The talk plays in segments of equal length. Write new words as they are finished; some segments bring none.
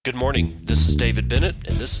Good morning. This is David Bennett,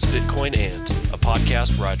 and this is Bitcoin And, a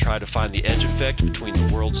podcast where I try to find the edge effect between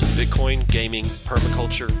the worlds of Bitcoin, gaming,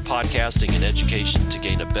 permaculture, podcasting, and education to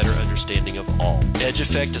gain a better understanding of all. Edge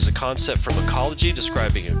effect is a concept from ecology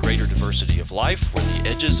describing a greater diversity of life where the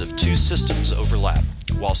edges of two systems overlap.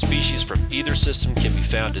 While species from either system can be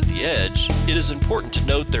found at the edge, it is important to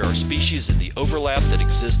note there are species in the overlap that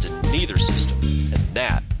exist in neither system, and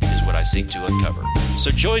that is what I seek to uncover. So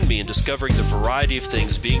join me in discovering the variety of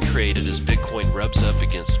things being created as Bitcoin rubs up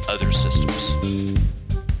against other systems.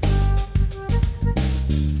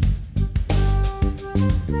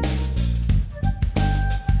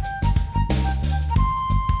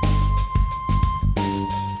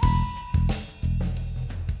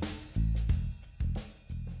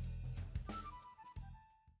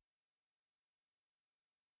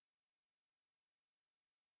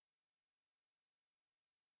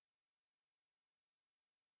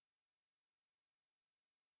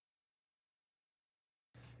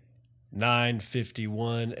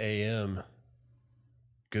 (9:51 a.m.)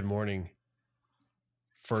 Good morning.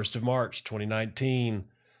 1st of March, 2019.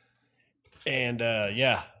 And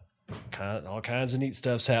all kinds of neat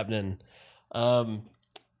stuff's happening. I'm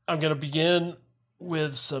going to begin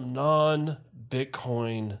with some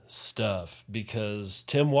non-Bitcoin stuff because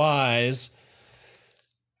Tim Wise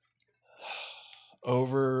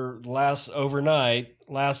last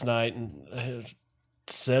night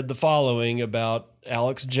said the following about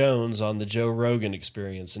Alex Jones on the Joe Rogan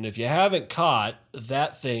Experience. And if you haven't caught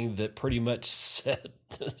that thing that pretty much set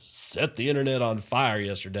the internet on fire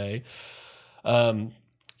yesterday,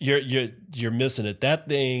 you're missing it. That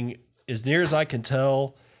thing, as near as I can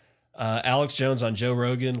tell, Alex Jones on Joe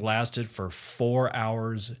Rogan lasted for 4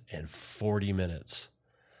 hours and 40 minutes,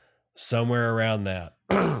 somewhere around that.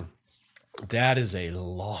 That is a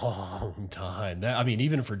long time.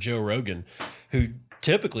 Even for Joe Rogan, who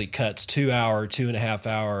typically cuts 2.5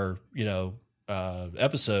 hour,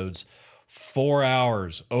 episodes, 4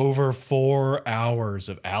 hours, over 4 hours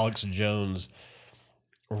of Alex Jones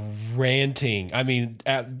ranting.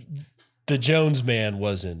 The Jones man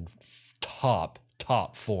was in top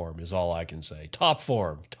form is all I can say. Top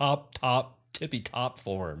form, tippy top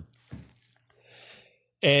form.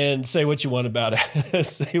 And say what you want about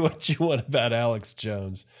Alex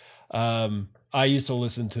Jones. I used to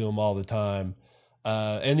listen to him all the time.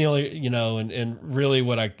 And the only, and really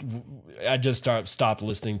what I just stopped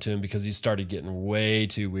listening to him because he started getting way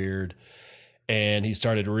too weird, and he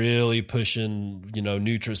started really pushing,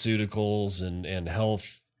 nutraceuticals and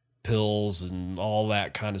health pills and all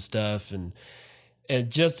that kind of stuff. And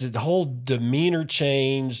just the whole demeanor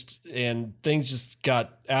changed and things just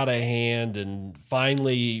got out of hand. And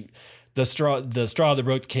finally the straw that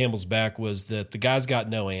broke the camel's back was that the guy's got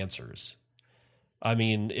no answers.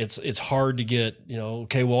 It's hard to get,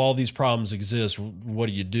 okay, well, all these problems exist. What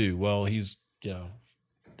do you do? Well,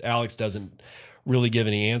 Alex doesn't really give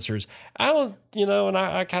any answers. I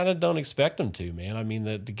kind of don't expect him to, man.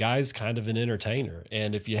 The guy's kind of an entertainer.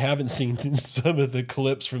 And if you haven't seen some of the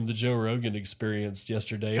clips from the Joe Rogan Experience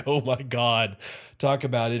yesterday, oh my God, talk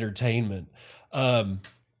about entertainment. And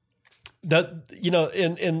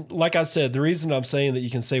like I said, the reason I'm saying that you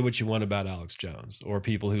can say what you want about Alex Jones or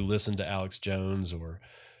people who listen to Alex Jones or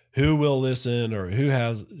who will listen or who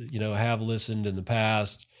have listened in the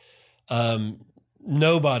past.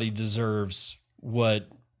 Nobody deserves what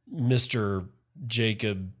Mr.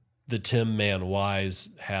 Jacob, the Tim Man Wise,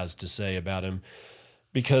 has to say about him,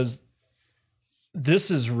 because this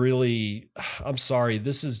is really, I'm sorry,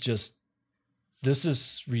 this is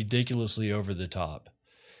ridiculously over the top.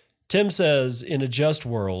 Tim says, in a just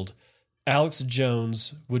world, Alex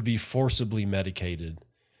Jones would be forcibly medicated.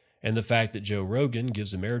 And the fact that Joe Rogan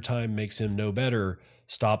gives him airtime makes him no better.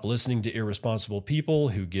 Stop listening to irresponsible people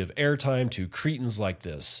who give airtime to cretins like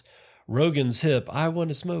this. Rogan's hip, I want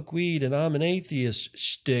to smoke weed and I'm an atheist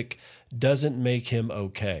shtick doesn't make him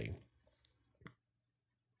okay.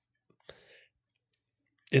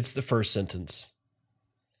 It's the first sentence.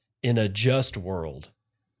 In a just world,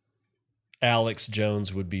 Alex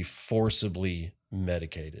Jones would be forcibly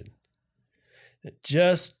medicated.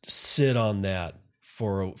 Just sit on that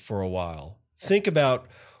for a while. Think about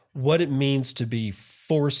what it means to be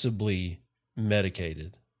forcibly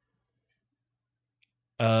medicated.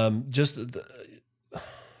 And this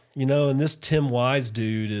Tim Wise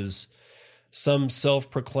dude is some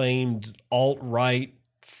self-proclaimed alt-right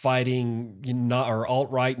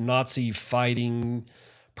alt-right Nazi fighting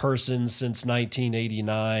person since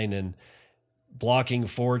 1989 and blocking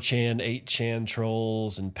 4chan, 8chan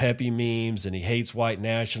trolls and Peppy memes, and he hates white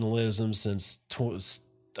nationalism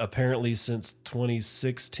apparently since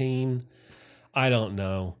 2016. I don't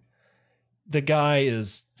know. The guy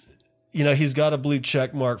is, he's got a blue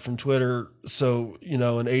check mark from Twitter. So,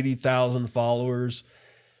 and 80,000 followers.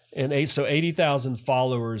 And so 80,000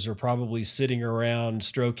 followers are probably sitting around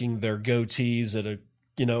stroking their goatees at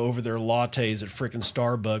over their lattes at frickin'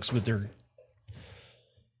 Starbucks with their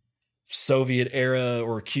Soviet era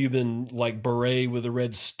or Cuban like beret with a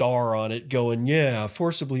red star on it going, yeah,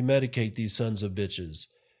 forcibly medicate these sons of bitches.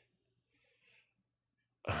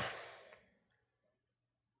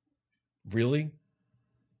 Really?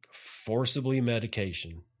 Forcibly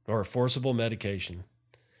medication or forcible medication.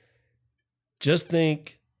 Just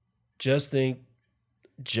think,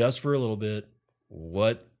 just for a little bit,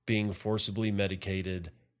 what being forcibly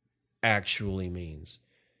medicated actually means.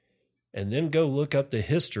 And then go look up the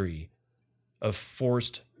history of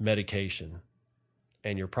forced medication.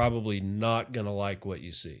 And you're probably not going to like what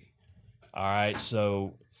you see. All right.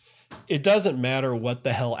 So it doesn't matter what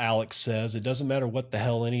the hell Alex says. It doesn't matter what the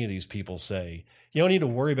hell any of these people say. You don't need to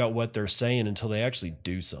worry about what they're saying until they actually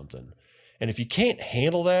do something. And if you can't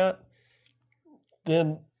handle that,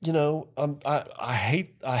 then, I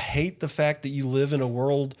hate the fact that you live in a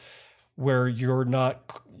world where you're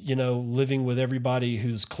not, living with everybody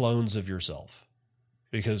who's clones of yourself,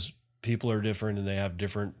 because people are different and they have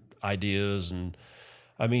different ideas. And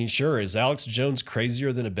I mean, sure, is Alex Jones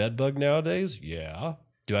crazier than a bedbug nowadays? Yeah.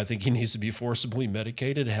 Do I think he needs to be forcibly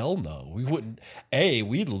medicated? Hell no. We wouldn't.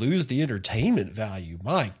 We'd lose the entertainment value.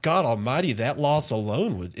 My God almighty, that loss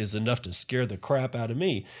alone is enough to scare the crap out of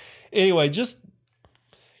me. Anyway, just,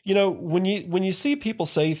 when you see people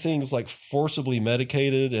say things like forcibly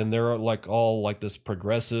medicated and they're like all like this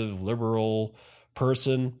progressive liberal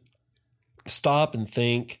person, stop and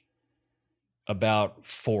think about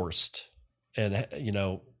forced. And,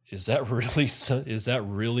 is that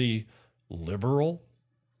really liberal?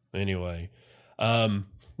 Anyway,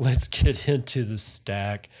 let's get into the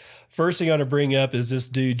stack. First thing I want to bring up is this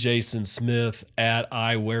dude, Jason Smith at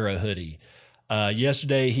I Wear a Hoodie.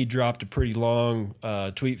 Yesterday, he dropped a pretty long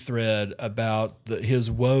tweet thread about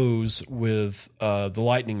his woes with the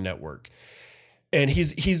Lightning Network, and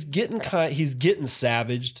he's getting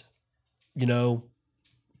savaged,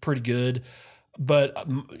 pretty good. But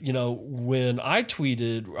when I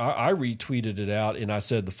tweeted, I retweeted it out, and I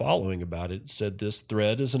said the following about it. It said, "This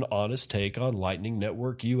thread is an honest take on Lightning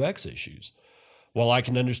Network UX issues. While I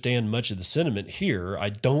can understand much of the sentiment here, I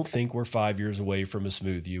don't think we're 5 years away from a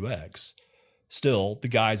smooth UX. Still, the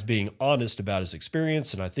guy's being honest about his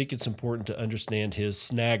experience, and I think it's important to understand his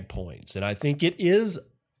snag points. And I think it is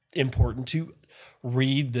important to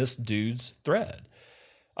read this dude's thread.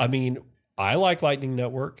 I mean, I like Lightning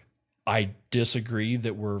Network. I disagree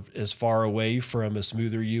that we're as far away from a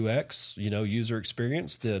smoother UX, user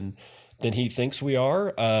experience than he thinks we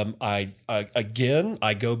are. I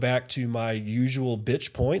go back to my usual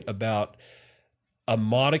bitch point about a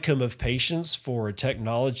modicum of patience for a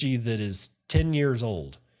technology that is 10 years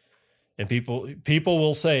old. And people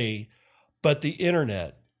will say, but the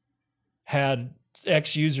internet had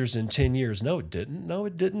X users in 10 years. No, it didn't. No,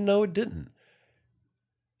 it didn't. No, it didn't.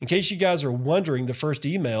 In case you guys are wondering, the first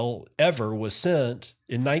email ever was sent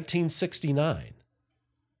in 1969.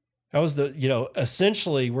 That was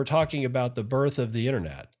essentially we're talking about the birth of the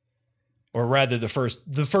internet, or rather the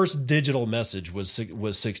first digital message was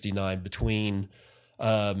 69 between,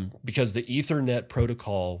 because the Ethernet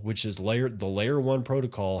protocol, which is the layer 1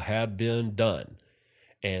 protocol, had been done,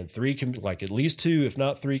 and at least 2, if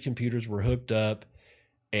not 3 computers were hooked up,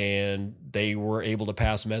 and they were able to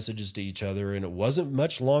pass messages to each other. And it wasn't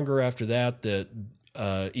much longer after that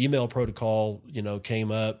email protocol,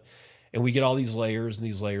 came up, and we get all these layers and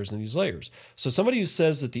these layers and these layers. So somebody who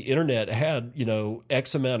says that the internet had,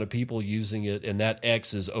 X amount of people using it, and that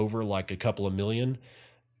X is over like a couple of million,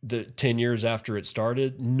 10 years after it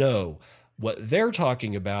started. No, what they're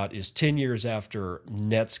talking about is 10 years after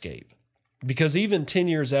Netscape, because even 10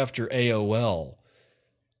 years after AOL,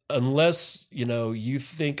 unless, you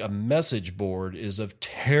think a message board is of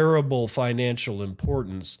terrible financial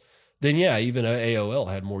importance, then yeah, even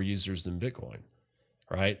AOL had more users than Bitcoin,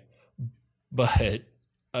 right? But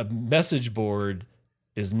a message board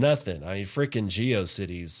is nothing. I mean, freaking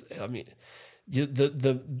GeoCities. I mean,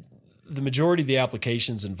 the majority of the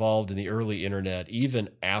applications involved in the early internet, even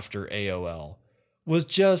after AOL, was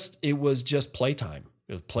just playtime.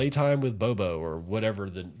 It was playtime with Bobo or whatever,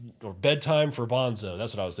 or bedtime for Bonzo.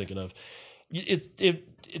 That's what I was thinking of.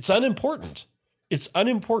 It's unimportant. It's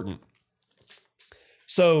unimportant.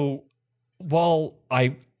 So while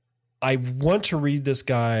I want to read this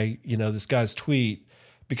guy, this guy's tweet,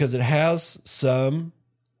 because it has some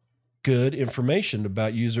good information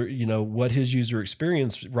about what his user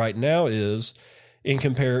experience right now is in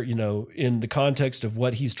the context of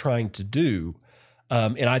what he's trying to do.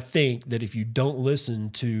 And I think that if you don't listen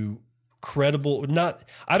to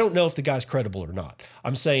I don't know if the guy's credible or not.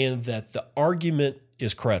 I'm saying that the argument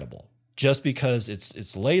is credible just because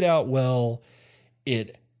it's laid out well.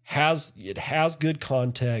 It has good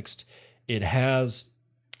context. It has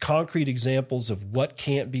concrete examples of what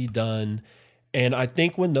can't be done. And I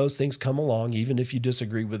think when those things come along, even if you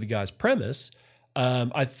disagree with the guy's premise,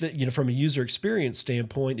 I think, from a user experience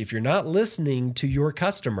standpoint, if you're not listening to your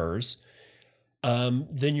customers,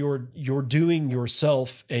 then you're doing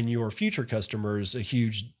yourself and your future customers a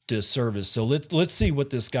huge disservice. So let's see what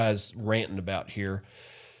this guy's ranting about here.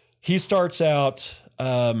 He starts out,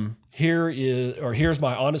 here's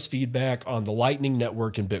my honest feedback on the Lightning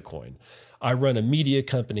Network and Bitcoin. I run a media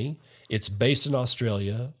company. It's based in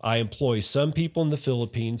Australia. I employ some people in the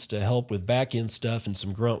Philippines to help with back-end stuff and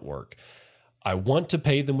some grunt work. I want to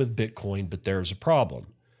pay them with Bitcoin, but there's a problem.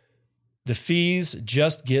 The fees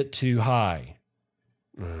just get too high.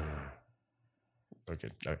 Okay.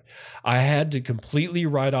 I had to completely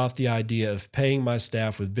write off the idea of paying my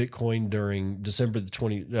staff with Bitcoin during December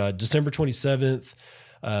 27th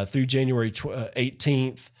through January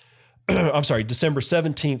 18th. I'm sorry, December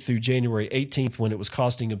 17th through January 18th, when it was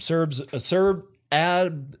costing absurd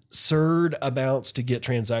amounts to get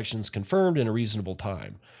transactions confirmed in a reasonable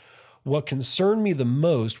time. What concerned me the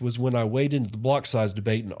most was when I waded into the block size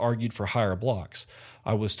debate and argued for higher blocks.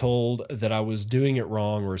 I was told that I was doing it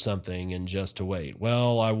wrong or something and just to wait.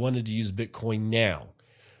 Well, I wanted to use Bitcoin now,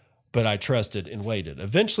 but I trusted and waited.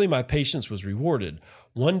 Eventually, my patience was rewarded.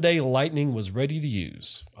 One day, Lightning was ready to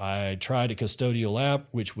use. I tried a custodial app,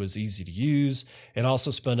 which was easy to use, and also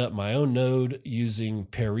spun up my own node using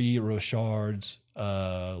Perry Rochard's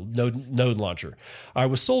node launcher. I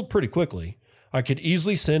was sold pretty quickly. I could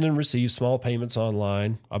easily send and receive small payments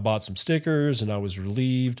online. I bought some stickers, and I was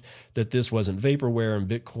relieved that this wasn't vaporware and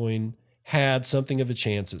Bitcoin had something of a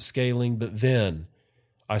chance at scaling. But then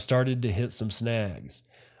I started to hit some snags.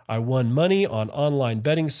 I won money on online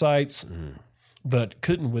betting sites, but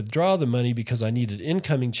couldn't withdraw the money because I needed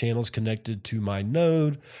incoming channels connected to my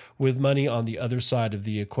node with money on the other side of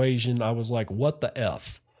the equation. I was like, what the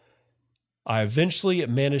F? I eventually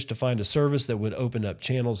managed to find a service that would open up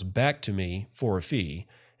channels back to me for a fee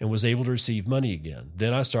and was able to receive money again.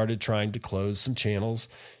 Then I started trying to close some channels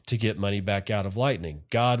to get money back out of Lightning.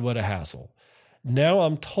 God, what a hassle. Now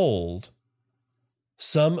I'm told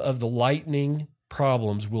some of the Lightning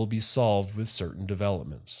problems will be solved with certain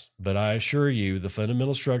developments. But I assure you, the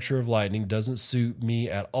fundamental structure of Lightning doesn't suit me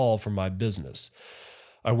at all for my business.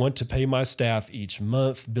 I want to pay my staff each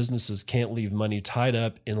month. Businesses can't leave money tied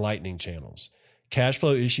up in Lightning channels. Cash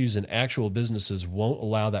flow issues in actual businesses won't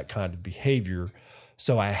allow that kind of behavior.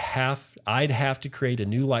 So I'd have to create a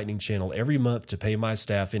new Lightning channel every month to pay my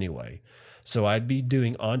staff anyway. So I'd be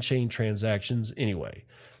doing on-chain transactions anyway.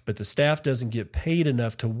 But the staff doesn't get paid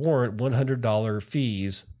enough to warrant $100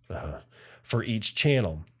 fees for each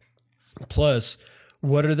channel. Plus,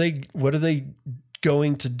 what are they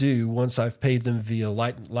going to do once I've paid them via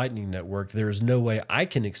Lightning Network? There is no way I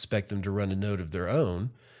can expect them to run a node of their own.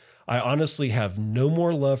 I honestly have no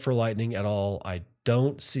more love for Lightning at all. I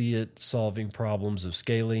don't see it solving problems of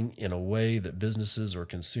scaling in a way that businesses or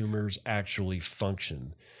consumers actually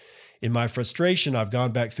function. In my frustration, I've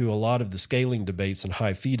gone back through a lot of the scaling debates and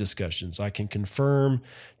high fee discussions. I can confirm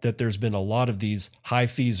that there's been a lot of these high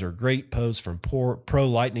fees are great posts from pro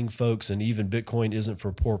Lightning folks, and even Bitcoin isn't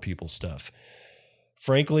for poor people stuff.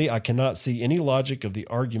 Frankly, I cannot see any logic of the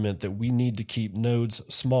argument that we need to keep nodes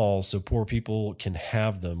small so poor people can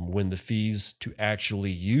have them when the fees to actually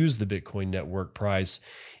use the Bitcoin network price,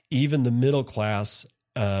 even the middle class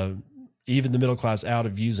out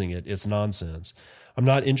of using it. It's nonsense. I'm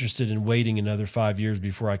not interested in waiting another 5 years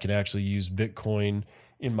before I can actually use Bitcoin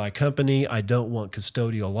in my company. I don't want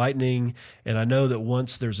custodial Lightning. And I know that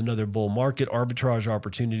once there's another bull market, arbitrage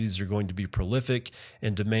opportunities are going to be prolific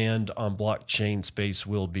and demand on blockchain space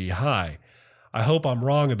will be high. I hope I'm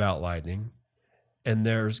wrong about Lightning, and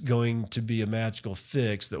there's going to be a magical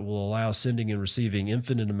fix that will allow sending and receiving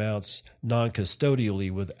infinite amounts non-custodially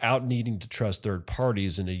without needing to trust third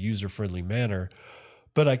parties in a user-friendly manner.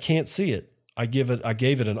 But I can't see it. I gave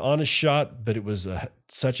it an honest shot, but it was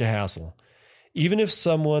such a hassle. Even if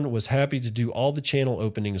someone was happy to do all the channel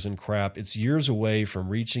openings and crap, it's years away from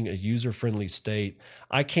reaching a user-friendly state.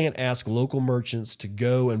 I can't ask local merchants to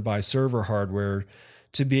go and buy server hardware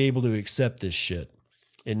to be able to accept this shit.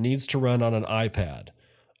 It needs to run on an iPad.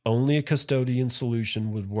 Only a custodian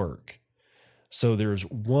solution would work. So there's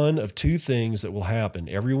one of two things that will happen.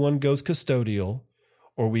 Everyone goes custodial,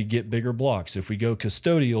 or we get bigger blocks. If we go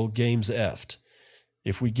custodial, game's effed.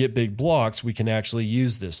 If we get big blocks, we can actually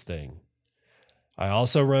use this thing. I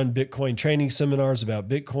also run Bitcoin training seminars about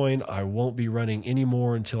Bitcoin. I won't be running any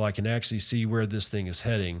more until I can actually see where this thing is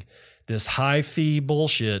heading. This high fee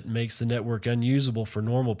bullshit makes the network unusable for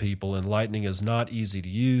normal people, and Lightning is not easy to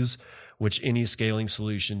use, which any scaling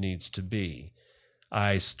solution needs to be.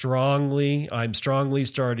 I'm strongly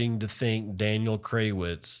starting to think Daniel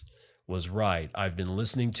Krawitz was right. I've been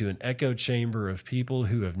listening to an echo chamber of people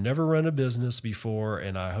who have never run a business before,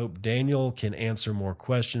 and I hope Daniel can answer more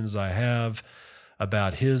questions I have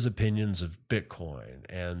about his opinions of Bitcoin.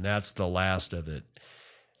 And that's the last of it.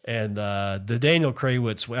 And the Daniel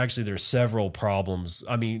Krawitz, actually, there's several problems.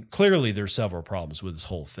 I mean, clearly there's several problems with this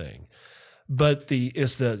whole thing. But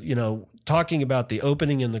talking about the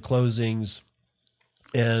opening and the closings,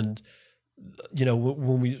 and,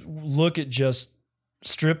 when we look at just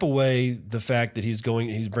strip away the fact that he's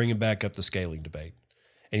bringing back up the scaling debate,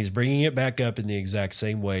 and he's bringing it back up in the exact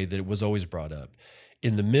same way that it was always brought up.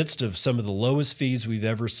 In the midst of some of the lowest fees we've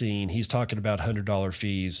ever seen, he's talking about $100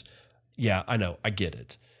 fees. Yeah, I know, I get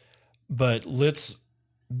it. But that's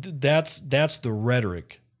the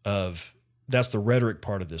rhetoric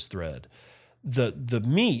part of this thread. The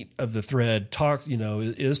meat of the thread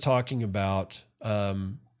is talking about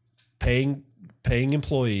paying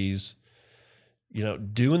employees,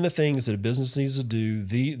 doing the things that a business needs to do.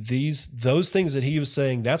 Those things that he was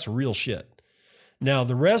saying, that's real shit. Now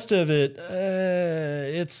the rest of it,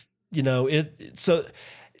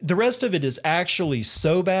 the rest of it is actually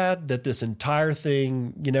so bad that this entire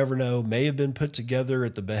thing, you never know, may have been put together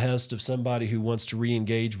at the behest of somebody who wants to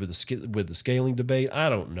re-engage with the scaling debate. I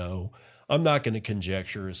don't know. I'm not going to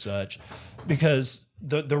conjecture as such, because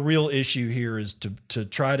the real issue here is to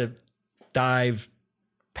try to dive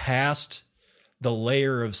past the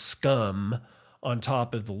layer of scum on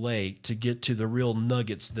top of the lake to get to the real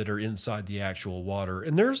nuggets that are inside the actual water.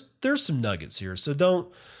 And there's some nuggets here. So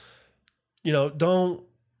don't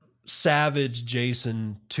savage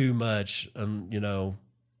Jason too much,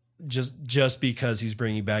 just because he's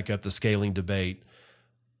bringing back up the scaling debate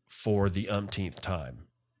for the umpteenth time.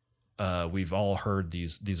 We've all heard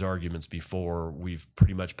these arguments before. We've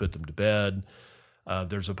pretty much put them to bed.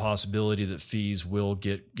 There's a possibility that fees will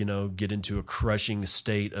get into a crushing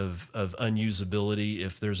state of unusability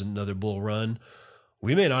if there's another bull run.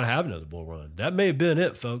 We may not have another bull run. That may have been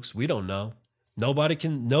it, folks. We don't know.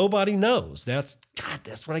 Nobody knows. That's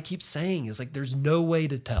what I keep saying, is like, there's no way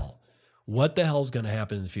to tell what the hell's going to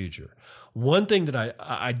happen in the future. One thing that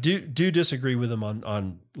I do disagree with him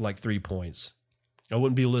on like 3 points. I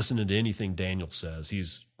wouldn't be listening to anything Daniel says.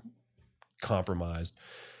 He's compromised.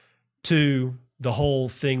 2, the whole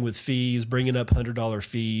thing with fees, bringing up $100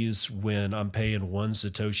 fees when I'm paying 1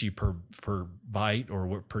 Satoshi per byte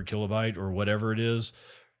or per kilobyte or whatever it is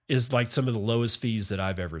like some of the lowest fees that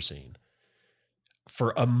I've ever seen.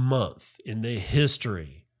 For a month in the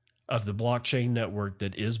history of the blockchain network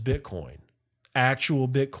that is Bitcoin, actual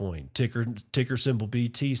Bitcoin, ticker symbol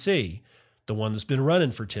BTC, the one that's been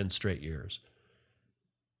running for 10 straight years,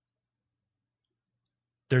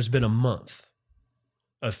 there's been a month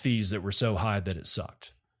of fees that were so high that it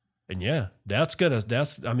sucked. And yeah,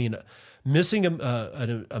 missing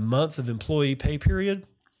a month of employee pay period,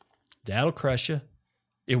 that'll crush you.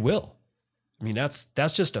 It will. I mean, that's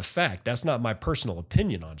just a fact. That's not my personal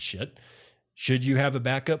opinion on shit. Should you have a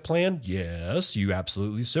backup plan? Yes, you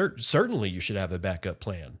absolutely certainly you should have a backup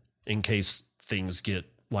plan in case things get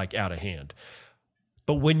like out of hand.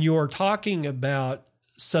 But when you're talking about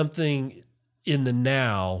something in the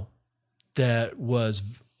now that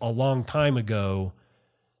was a long time ago,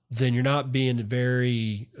 then you're not being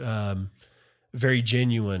very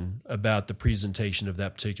genuine about the presentation of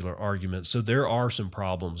that particular argument. So there are some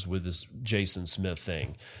problems with this Jason Smith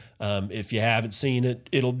thing. If you haven't seen it,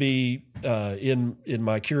 it'll be in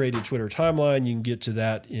my curated Twitter timeline. You can get to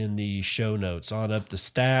that in the show notes on Up the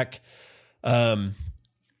Stack.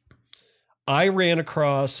 I ran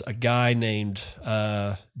across a guy named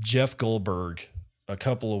Jeff Goldberg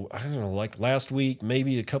like last week,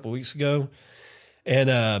 maybe a couple of weeks ago.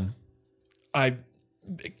 And I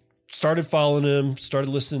started following him, started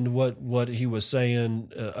listening to what he was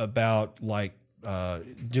saying about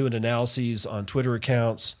doing analyses on Twitter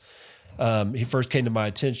accounts. He first came to my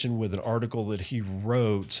attention with an article that he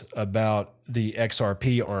wrote about the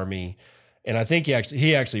XRP army. And I think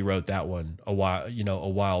he actually wrote that one a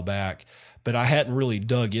while back, but I hadn't really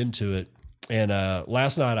dug into it. And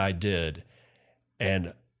last night I did.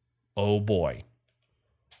 And oh boy,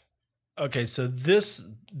 Okay, so this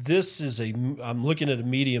is I'm looking at a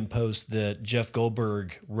Medium post that Jeff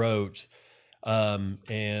Goldberg wrote,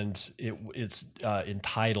 and it's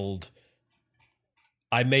entitled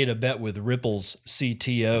 "I Made a Bet with Ripple's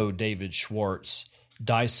CTO David Schwartz,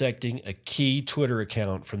 dissecting a key Twitter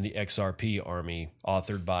account from the XRP army,"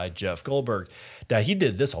 authored by Jeff Goldberg. Now, he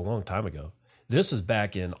did this a long time ago. This is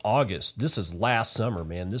back in August. This is last summer,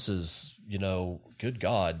 man. This is, good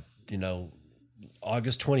God,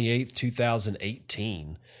 August 28th,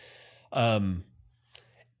 2018.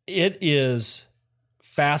 It is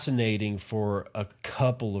fascinating for a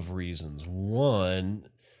couple of reasons. One,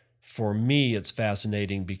 for me, it's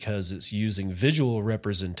fascinating because it's using visual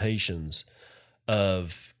representations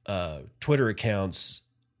of Twitter accounts,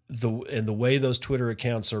 and the way those Twitter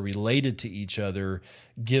accounts are related to each other,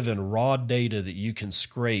 given raw data that you can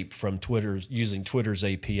scrape from Twitter using Twitter's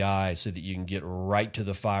API, so that you can get right to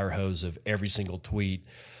the fire hose of every single tweet,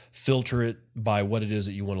 filter it by what it is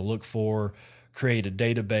that you want to look for, create a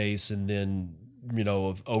database, and then,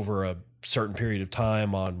 over a certain period of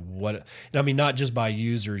time on what, not just by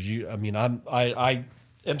users. I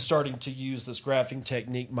am starting to use this graphing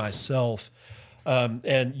technique myself.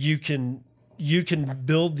 And you can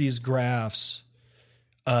build these graphs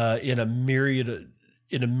in a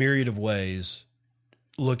myriad of ways,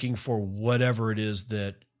 looking for whatever it is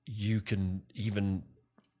that you can even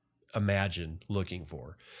imagine looking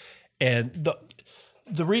for. And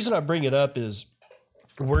the reason I bring it up is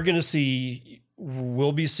we'll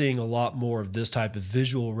be seeing a lot more of this type of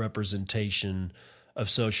visual representation of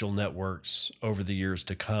social networks over the years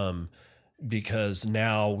to come, because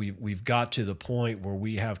now we've got to the point where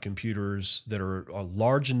we have computers that are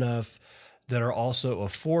large enough, that are also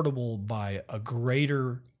affordable by a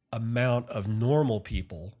greater amount of normal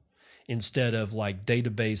people, instead of like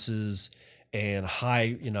databases and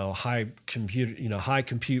high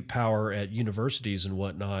compute power at universities and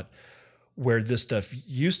whatnot, where this stuff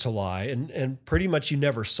used to lie. And pretty much you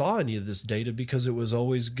never saw any of this data, because it was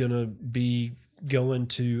always going to be going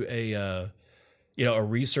to a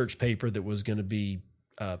research paper that was going to be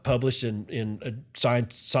published in a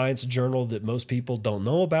science journal that most people don't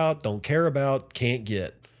know about, don't care about, can't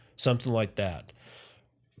get, something like that.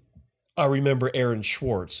 I remember Aaron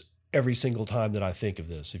Schwartz every single time that I think of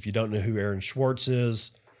this. If you don't know who Aaron Schwartz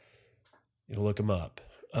is, look him up.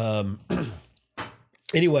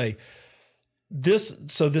 Anyway,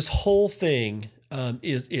 this whole thing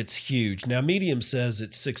it's huge. Now, Medium says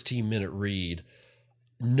it's 16-minute read.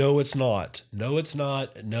 No, it's not. No, it's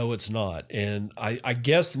not. No, it's not. And I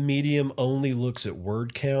guess Medium only looks at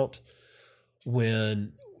word count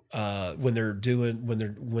when the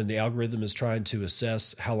algorithm is trying to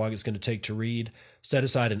assess how long it's going to take to read. Set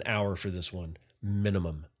aside an hour for this one,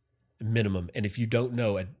 minimum. And if you don't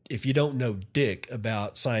know dick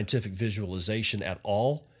about scientific visualization at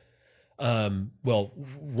all, well,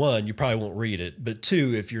 one, you probably won't read it, but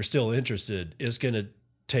two, if you're still interested, it's going to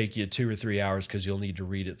take you 2 or 3 hours, because you'll need to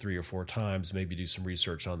read it 3 or 4 times, maybe do some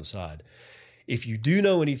research on the side. If you do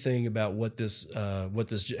know anything about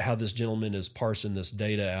how this gentleman is parsing this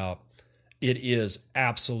data out, it is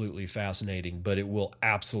absolutely fascinating, but it will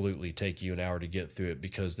absolutely take you an hour to get through it,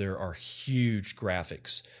 because there are huge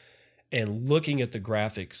graphics. And looking at the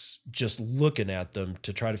graphics, just looking at them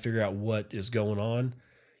to try to figure out what is going on,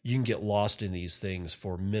 you can get lost in these things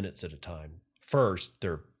for minutes at a time. First,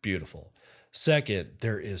 they're beautiful. Second,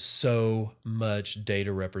 there is so much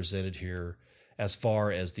data represented here as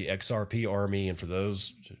far as the XRP army. And for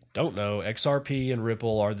those who don't know, XRP and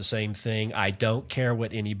Ripple are the same thing. I don't care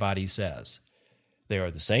what anybody says. They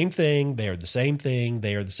are the same thing. They are the same thing.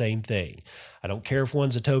 They are the same thing. I don't care if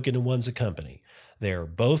one's a token and one's a company. They are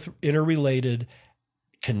both interrelated,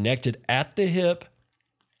 connected at the hip.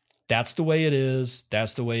 That's the way it is.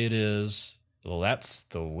 That's the way it is. Well, that's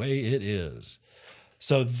the way it is.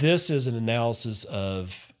 So this is an analysis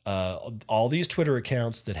of all these Twitter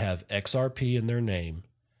accounts that have XRP in their name,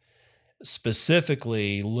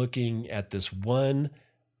 specifically looking at this one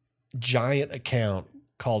giant account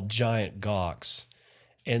called Giant Gawks,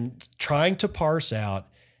 and trying to parse out,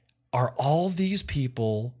 are all these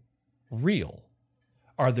people real?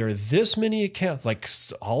 Are there this many accounts? Like,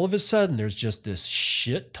 all of a sudden, there's just this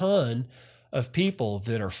shit ton of people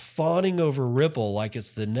that are fawning over Ripple like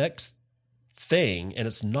it's the next thing, and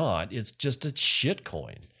it's not. It's just a shit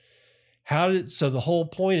coin. So the whole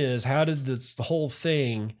point is, how did the whole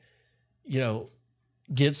thing,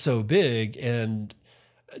 get so big? And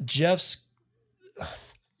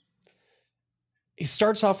he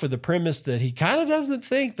starts off with the premise that he kind of doesn't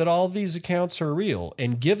think that all these accounts are real.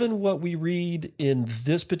 And given what we read in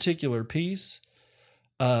this particular piece,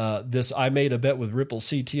 this I made a bet with Ripple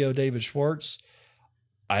CTO David Schwartz.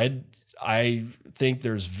 I think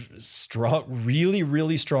there's really,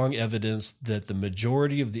 really strong evidence that the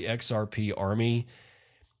majority of the XRP army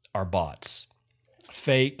are bots,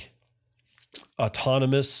 fake,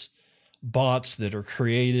 autonomous bots that are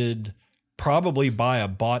created probably by a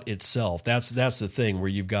bot itself. That's the thing where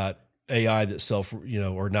you've got AI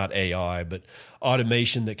that or not AI, but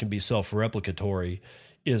automation that can be self-replicatory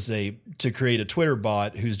to create a Twitter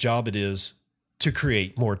bot whose job it is to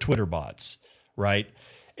create more Twitter bots, right?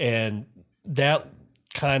 And that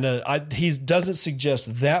he doesn't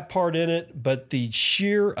suggest that part in it, but the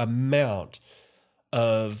sheer amount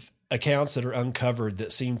of accounts that are uncovered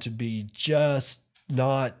that seem to be just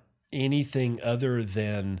not anything other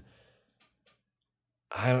than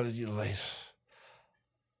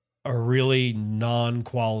a really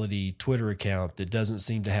non-quality Twitter account that doesn't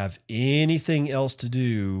seem to have anything else to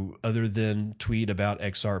do other than tweet about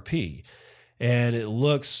XRP. And it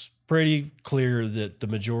looks pretty clear that the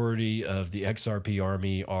majority of the XRP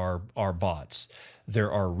army are bots.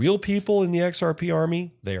 There are real people in the XRP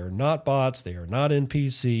army. They are not bots. They are not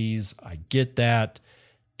NPCs. I get that.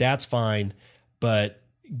 That's fine. But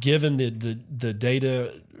given the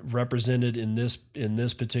data represented in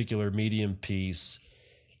this particular Medium piece,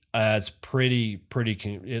 it's pretty.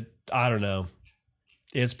 I don't know.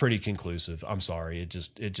 It's pretty conclusive. I'm sorry. It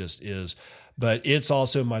just is. But it's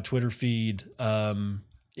also my Twitter feed.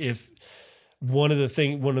 If one of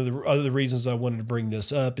the other reasons I wanted to bring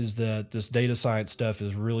this up is that this data science stuff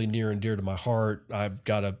is really near and dear to my heart. I've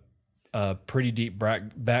got a pretty deep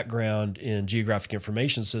background in geographic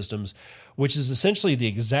information systems, which is essentially the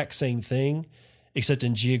exact same thing, except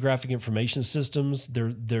in geographic information systems,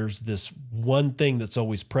 there's this one thing that's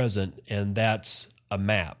always present, and that's a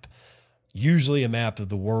map, usually a map of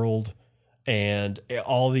the world. And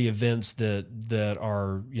all the events that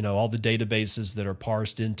are, all the databases that are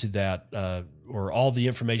parsed into that, or all the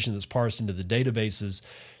information that's parsed into the databases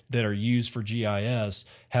that are used for GIS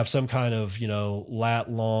have some kind of,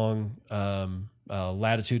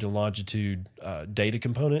 latitude and longitude data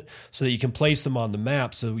component, so that you can place them on the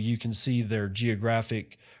map so you can see their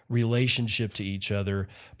geographic relationship to each other.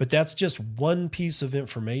 But that's just one piece of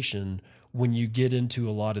information when you get into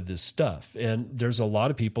a lot of this stuff. And there's a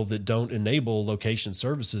lot of people that don't enable location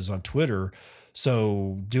services on Twitter.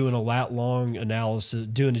 So doing a lat long analysis,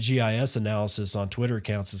 doing a GIS analysis on Twitter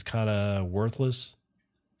accounts is kind of worthless,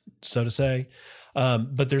 so to say.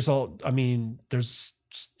 But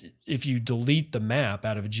if you delete the map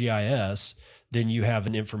out of a GIS, then you have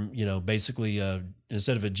basically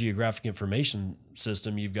instead of a geographic information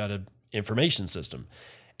system, you've got an information system.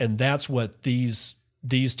 And that's what these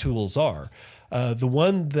tools are. The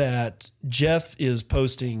one that Jeff is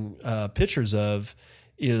posting pictures of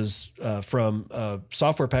is from a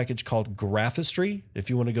software package called Graphistry. If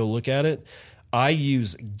you want to go look at it, I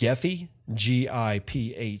use Gephi, GEPHI,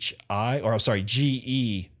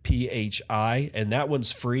 and that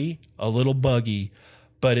one's free, a little buggy,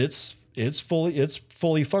 but it's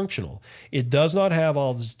fully functional. It does not have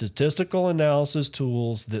all the statistical analysis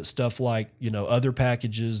tools that stuff like, other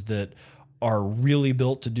packages that are really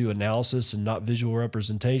built to do analysis and not visual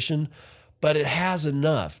representation, but it has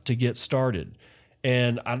enough to get started.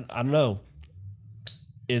 And I don't know,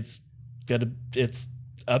 it's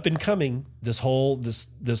up and coming. This whole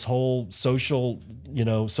social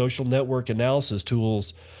network analysis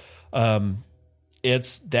tools.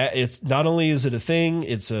 It's not only is it a thing,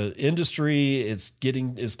 it's an industry. It's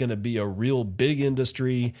going to be a real big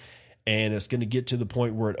industry. And it's going to get to the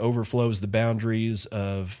point where it overflows the boundaries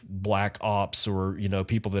of black ops or,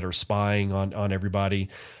 people that are spying on everybody,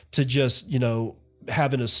 to just,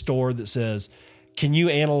 having a store that says, can you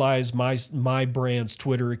analyze my brand's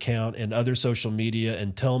Twitter account and other social media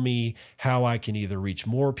and tell me how I can either reach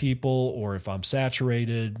more people or if I'm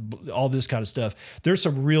saturated, all this kind of stuff. There's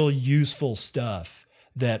some real useful stuff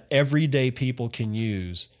that everyday people can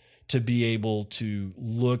use to be able to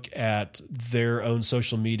look at their own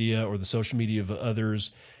social media or the social media of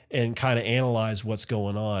others and kind of analyze what's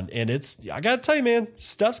going on. And I got to tell you, man,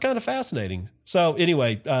 stuff's kind of fascinating. So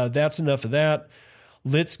anyway, that's enough of that.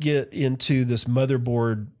 Let's get into this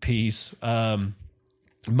Motherboard piece.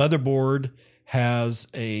 Motherboard has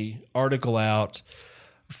a article out.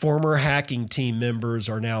 Former hacking team members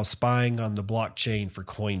are now spying on the blockchain for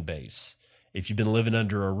Coinbase. If you've been living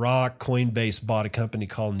under a rock, Coinbase bought a company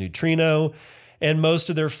called Neutrino, and most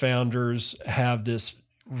of their founders have this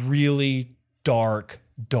really dark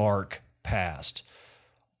past.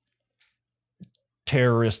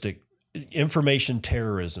 Terroristic, information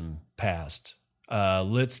terrorism past.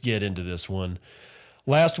 Let's get into this one.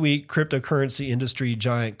 Last week, cryptocurrency industry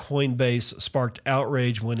giant Coinbase sparked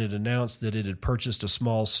outrage when it announced that it had purchased a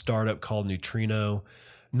small startup called Neutrino.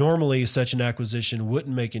 Normally, such an acquisition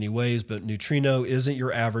wouldn't make any waves, but Neutrino isn't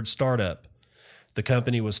your average startup. The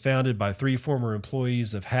company was founded by 3 former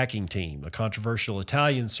employees of Hacking Team, a controversial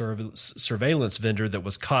Italian surveillance vendor that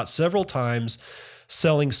was caught several times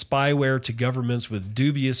selling spyware to governments with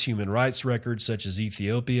dubious human rights records such as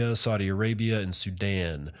Ethiopia, Saudi Arabia, and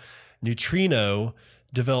Sudan. Neutrino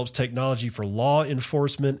develops technology for law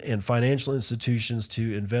enforcement and financial institutions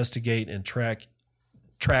to investigate and track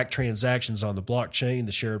transactions on the blockchain,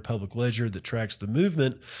 the shared public ledger that tracks the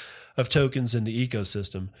movement of tokens in the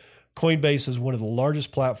ecosystem. Coinbase is one of the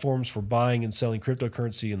largest platforms for buying and selling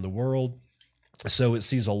cryptocurrency in the world, so it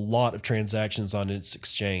sees a lot of transactions on its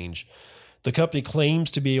exchange. The company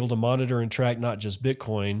claims to be able to monitor and track not just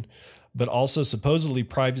Bitcoin, but also supposedly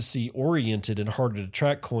privacy-oriented and harder to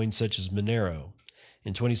track coins such as Monero.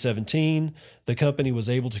 In 2017, the company was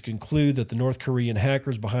able to conclude that the North Korean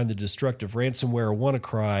hackers behind the destructive ransomware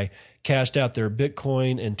WannaCry cashed out their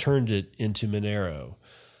Bitcoin and turned it into Monero.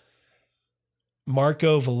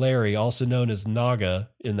 Marco Valeri, also known as Naga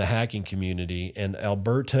in the hacking community, and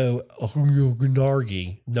Alberto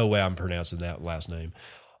Ognargi, no way I'm pronouncing that last name,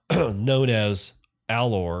 known as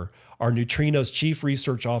Alor, are Neutrino's chief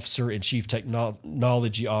research officer and chief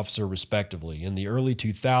technology officer, respectively. In the early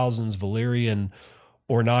 2000s, Valerian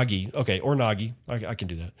Ornaghi, I can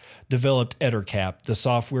do that, developed Ettercap, the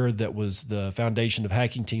software that was the foundation of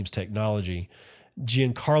Hacking Team's technology.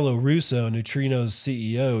 Giancarlo Russo, Neutrino's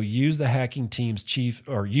CEO, used to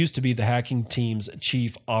be the Hacking Team's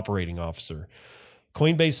chief operating officer.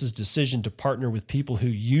 Coinbase's decision to partner with people who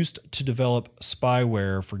used to develop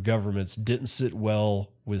spyware for governments didn't sit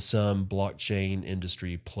well with some blockchain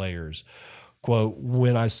industry players. Quote,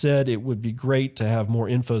 when I said it would be great to have more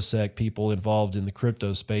InfoSec people involved in the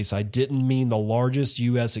crypto space, I didn't mean the largest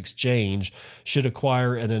U.S. exchange should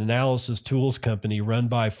acquire an analysis tools company run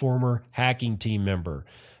by a former Hacking Team member.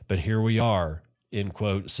 But here we are, end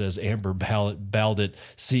quote, says Amber Baldit,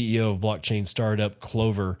 CEO of blockchain startup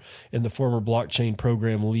Clover and the former blockchain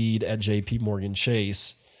program lead at JP Morgan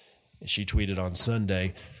Chase. She tweeted on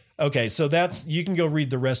Sunday. Okay, so you can go read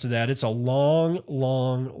the rest of that. It's a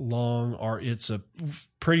it's a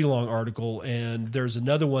pretty long article. And there's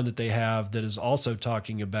another one that they have that is also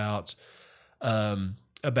talking about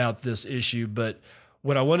this issue. But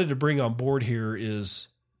what I wanted to bring on board here is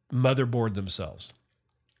Motherboard themselves.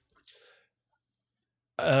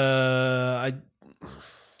 Motherboard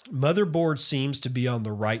seems to be on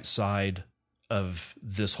the right side of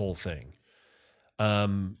this whole thing.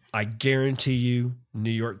 I guarantee you,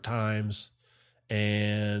 New York Times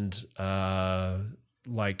and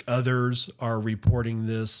like others are reporting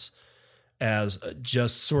this as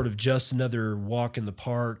just another walk in the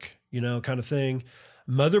park, kind of thing.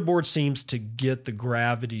 Motherboard seems to get the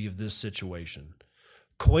gravity of this situation.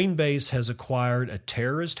 Coinbase has acquired a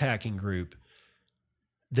terrorist hacking group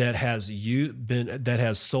that has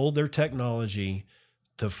sold their technology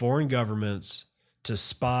to foreign governments to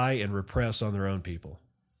spy and repress on their own people.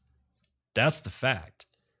 That's the fact.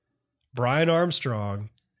 Brian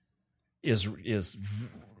Armstrong is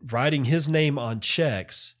writing his name on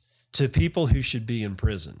checks to people who should be in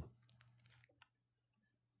prison.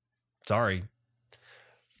 Sorry.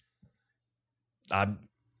 I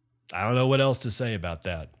don't know what else to say about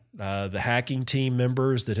that. The Hacking Team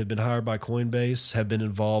members that have been hired by Coinbase have been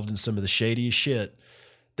involved in some of the shadiest shit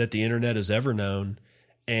that the internet has ever known.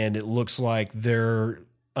 And it looks like they're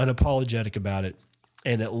unapologetic about it.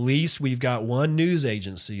 And at least we've got one news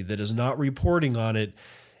agency that is not reporting on it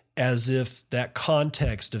as if that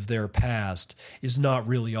context of their past is not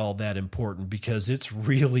really all that important, because it's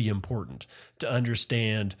really important to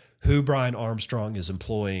understand who Brian Armstrong is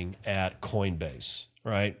employing at Coinbase,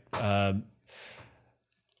 right? I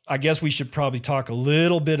guess we should probably talk a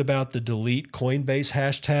little bit about the delete Coinbase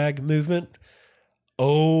hashtag movement.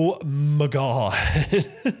 Oh my God.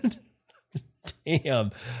 Damn.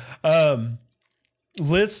 I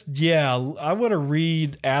want to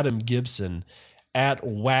read Adam Gibson at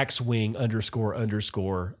waxwing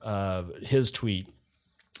 __ his tweet.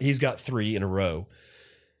 He's got 3 in a row.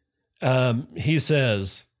 He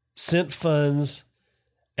says, sent funds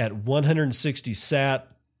at 160 sat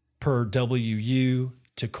per WU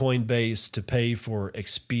to Coinbase to pay for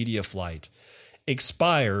Expedia flight.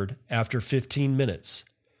 Expired after 15 minutes.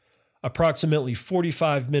 Approximately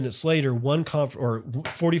 45 minutes later,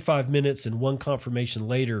 45 minutes and one confirmation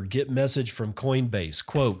later, get message from Coinbase,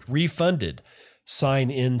 quote, refunded, sign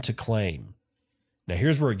in to claim. Now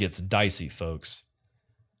here's where it gets dicey, folks.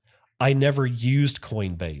 I never used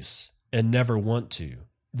Coinbase and never want to.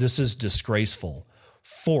 This is disgraceful.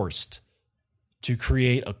 Forced to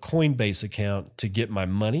create a Coinbase account to get my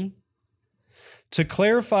money. To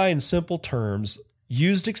clarify in simple terms,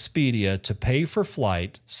 used Expedia to pay for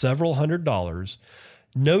flight, several $100s,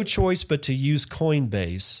 no choice but to use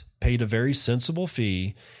Coinbase, paid a very sensible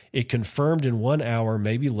fee. It confirmed in 1 hour,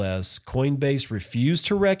 maybe less. Coinbase refused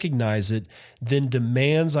to recognize it, then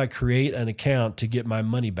demands I create an account to get my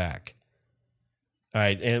money back. All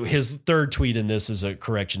right. And his third tweet in this is a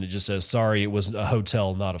correction. It just says, sorry, it was a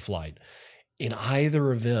hotel, not a flight. In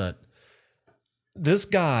either event, this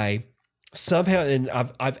guy somehow, and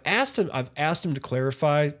I've asked him to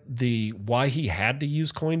clarify why he had to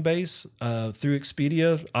use Coinbase through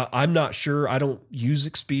Expedia. I'm not sure. I don't use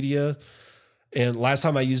Expedia. And last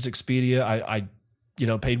time I used Expedia, I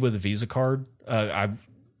paid with a Visa card.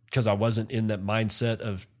 Because I wasn't in that mindset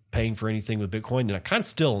of paying for anything with Bitcoin, and I kind of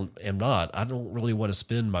still am not. I don't really want to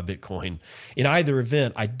spend my Bitcoin. In either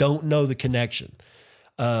event, I don't know the connection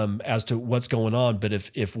as to what's going on. But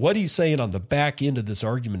if what he's saying on the back end of this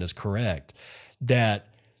argument is correct, that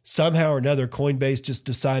somehow or another Coinbase just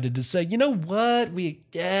decided to say, you know what, we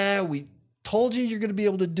told you you're going to be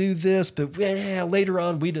able to do this, but later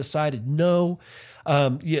on we decided no.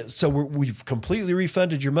 So we've completely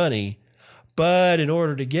refunded your money, but in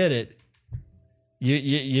order to get it,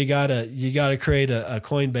 you gotta create a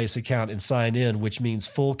Coinbase account and sign in, which means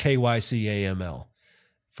full KYC AML.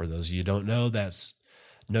 For those of you who don't know, that's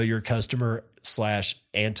know your customer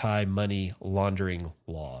 / anti-money laundering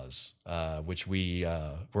laws, which we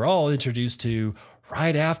were all introduced to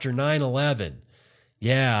right after 9/11.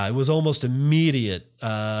 Yeah, it was almost immediate.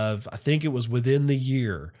 I think it was within the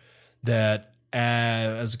year that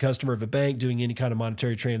as a customer of a bank doing any kind of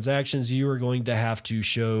monetary transactions, you are going to have to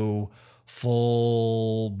show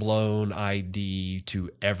full-blown ID to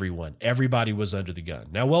everyone. Everybody was under the gun.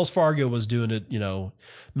 Now, Wells Fargo was doing it,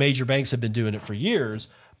 major banks have been doing it for years,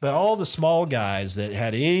 but all the small guys that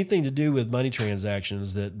had anything to do with money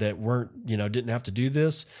transactions that weren't, didn't have to do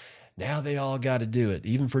this, now they all got to do it,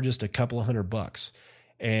 even for just a couple of $100.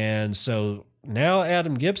 And so now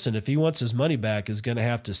Adam Gibson, if he wants his money back, is going to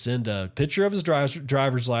have to send a picture of his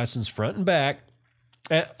driver's license front and back.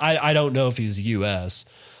 I don't know if he's U.S.,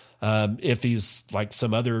 if he's like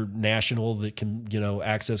some other national that can,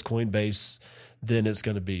 access Coinbase, then it's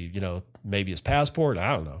going to be, maybe his passport.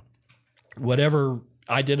 I don't know. Whatever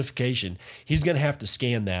identification, he's going to have to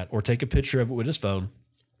scan that or take a picture of it with his phone,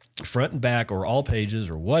 front and back or all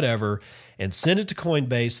pages or whatever, and send it to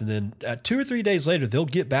Coinbase. And then 2 or 3 days later, they'll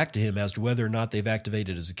get back to him as to whether or not they've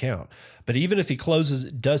activated his account. But even if he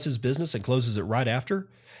does his business and closes it right after,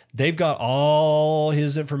 they've got all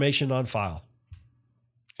his information on file.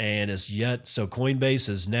 And so Coinbase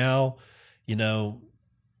is now,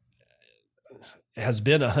 has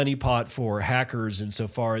been a honeypot for hackers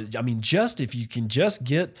insofar. Just if you can just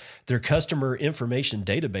get their customer information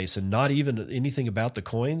database and not even anything about the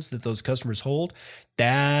coins that those customers hold,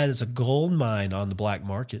 that is a gold mine on the black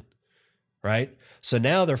market, right? So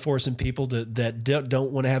now they're forcing people that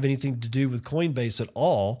don't want to have anything to do with Coinbase at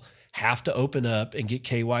all have to open up and get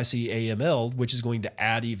KYC AML, which is going to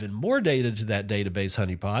add even more data to that database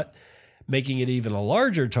honeypot, making it even a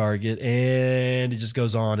larger target. And it just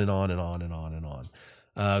goes on and on and on and on and on.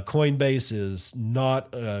 Coinbase is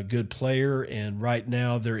not a good player. And right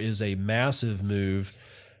now there is a massive move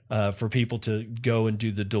for people to go and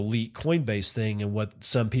do the delete Coinbase thing. And what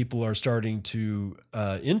some people are starting to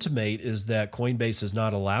intimate is that Coinbase is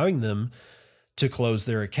not allowing them to close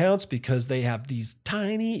their accounts because they have these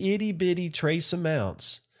tiny itty bitty trace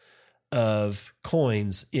amounts of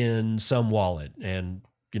coins in some wallet. And,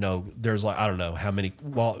 there's I don't know how many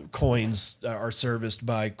coins are serviced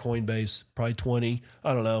by Coinbase, probably 20.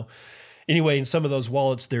 I don't know. Anyway, in some of those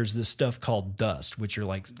wallets, there's this stuff called dust, which are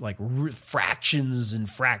like fractions and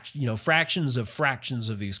fractions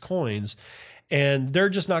of these coins. And they're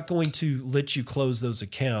just not going to let you close those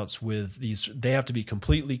accounts with these. They have to be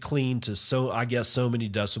completely clean to so many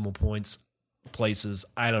decimal points places.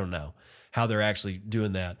 I don't know how they're actually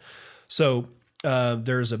doing that. So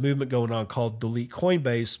there's a movement going on called Delete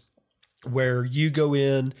Coinbase, where you go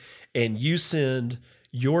in and you send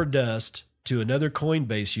your dust to another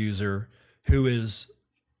Coinbase user who is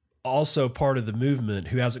also part of the movement,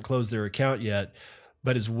 who hasn't closed their account yet,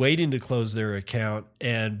 but is waiting to close their account,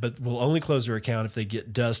 but will only close their account if they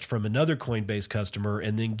get dust from another Coinbase customer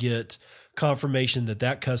and then get confirmation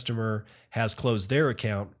that customer has closed their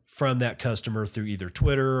account from that customer through either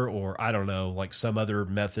Twitter or I don't know, like some other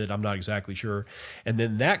method. I'm not exactly sure. And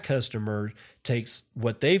then that customer takes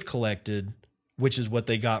what they've collected which is what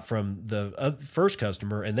they got from the first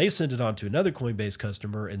customer, and they send it on to another Coinbase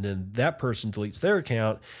customer, and then that person deletes their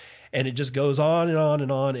account, and it just goes on and on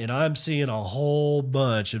and on. And I'm seeing a whole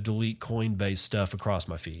bunch of delete Coinbase stuff across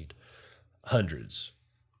my feed. Hundreds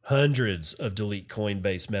of delete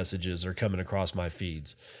Coinbase messages are coming across my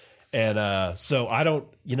feeds. And so I don't,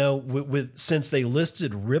 since they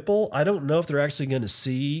listed Ripple, I don't know if they're actually going to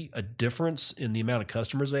see a difference in the amount of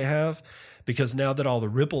customers they have, because now that all the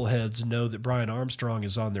Ripple heads know that Brian Armstrong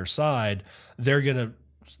is on their side, they're going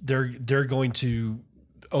to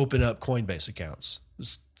open up Coinbase accounts,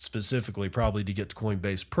 specifically probably to get to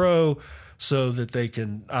Coinbase Pro so that they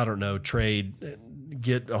can, I don't know,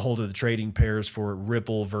 get a hold of the trading pairs for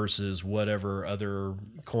Ripple versus whatever other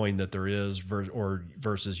coin that there is,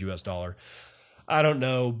 versus US dollar. I don't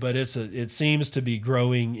know, but it seems to be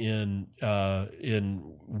growing in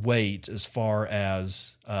weight as far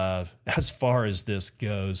as this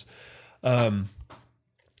goes. All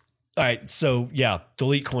right, so yeah,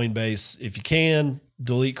 delete Coinbase if you can.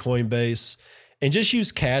 Delete Coinbase and just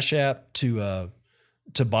use Cash App to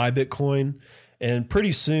buy Bitcoin. And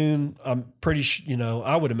pretty soon,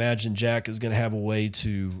 I would imagine Jack is going to have a way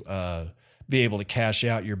to be able to cash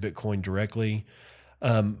out your Bitcoin directly.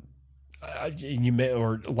 You may,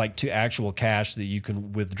 or like to actual cash that you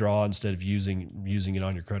can withdraw instead of using it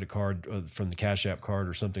on your credit card from the Cash App card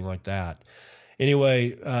or something like that.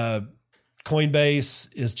 Anyway,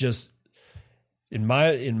 Coinbase is just, in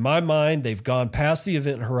my mind, they've gone past the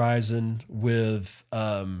event horizon with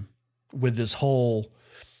this whole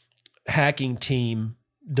hacking team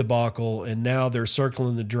debacle, and now they're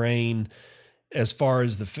circling the drain as far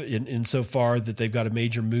as insofar that they've got a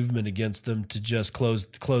major movement against them to just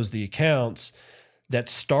close the accounts that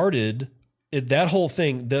started that whole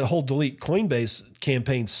thing. The whole delete Coinbase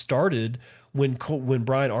campaign started when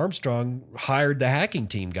Brian Armstrong hired the hacking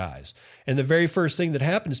team guys. And the very first thing that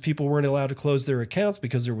happened is people weren't allowed to close their accounts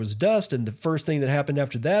because there was dust. And the first thing that happened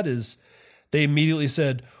after that is they immediately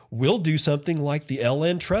said, we'll do something like the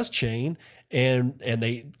LN trust chain, and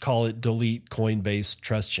they call it delete Coinbase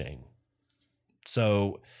trust chain.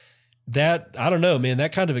 So that, I don't know, man,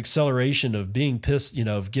 that kind of acceleration of being pissed,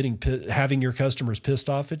 of having your customers pissed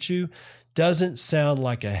off at you doesn't sound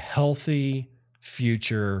like a healthy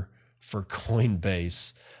future for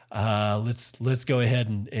Coinbase. Let's go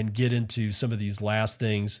ahead and get into some of these last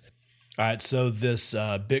things. All right. So this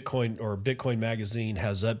Bitcoin Magazine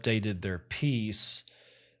has updated their piece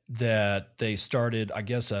that they started, I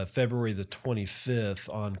guess, February the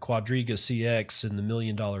 25th on Quadriga CX and the $1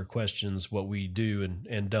 million questions, what we do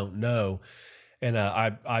and don't know. And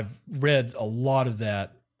I've read a lot of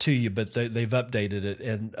that to you, but they've updated it.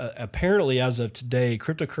 And apparently, as of today,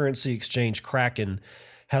 cryptocurrency exchange Kraken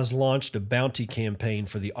has launched a bounty campaign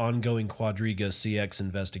for the ongoing Quadriga CX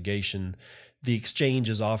investigation. The exchange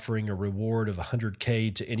is offering a reward of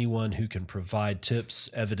 $100K to anyone who can provide tips,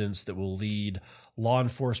 evidence that will lead law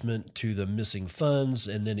enforcement to the missing funds,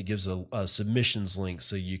 and then it gives a submissions link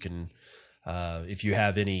so you can, if you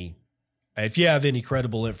have any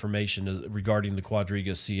credible information regarding the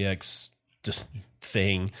Quadriga CX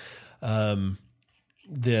thing,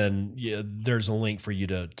 then there's a link for you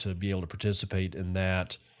to be able to participate in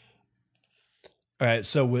that. All right,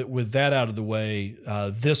 so with that out of the way,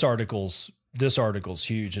 this article's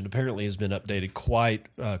huge and apparently has been updated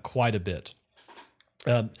quite a bit.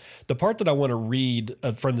 The part that I want to read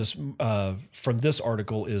from this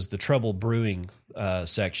article is the Trouble Brewing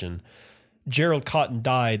section. Gerald Cotton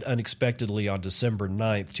died unexpectedly on December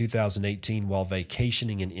 9th, 2018, while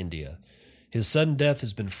vacationing in India. His sudden death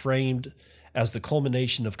has been framed as the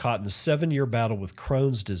culmination of Cotton's 7-year battle with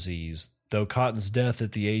Crohn's disease, though Cotton's death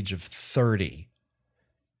at the age of 30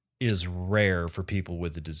 is rare for people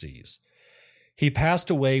with the disease. He passed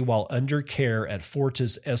away while under care at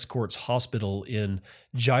Fortis Escorts Hospital in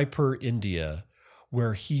Jaipur, India,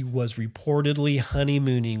 where he was reportedly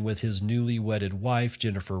honeymooning with his newly wedded wife,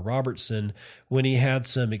 Jennifer Robertson, when he had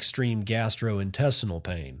some extreme gastrointestinal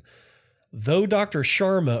pain. Though Dr.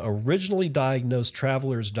 Sharma originally diagnosed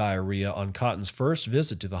traveler's diarrhea on Cotton's first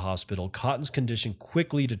visit to the hospital, Cotton's condition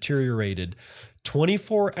quickly deteriorated.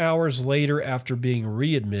 24 hours later, after being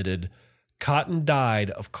readmitted, Cotton died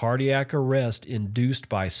of cardiac arrest induced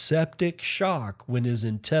by septic shock when his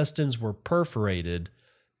intestines were perforated,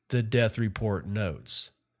 the death report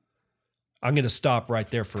notes. I'm going to stop right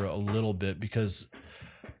there for a little bit because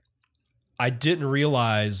I didn't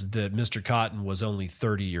realize that Mr. Cotton was only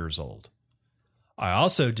 30 years old. I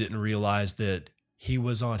also didn't realize that he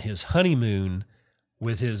was on his honeymoon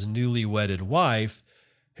with his newly wedded wife,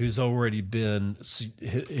 who it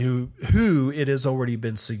has already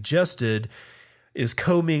been suggested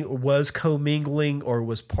was commingling or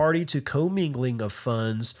was party to commingling of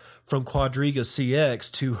funds from Quadriga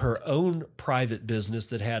CX to her own private business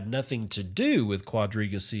that had nothing to do with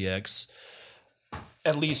Quadriga CX,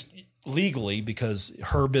 at least legally, because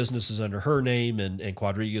her business is under her name and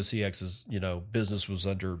Quadriga CX's, business was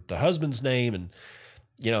under the husband's name. And,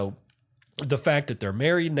 the fact that they're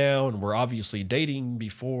married now and were obviously dating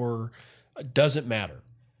before doesn't matter.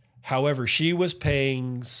 However, she was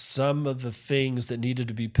paying some of the things that needed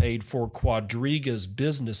to be paid for Quadriga's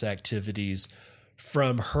business activities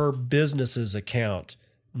from her business's account,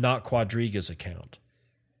 not Quadriga's account.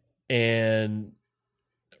 And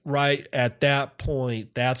right at that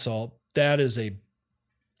point, that's a bag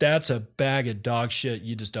of dog shit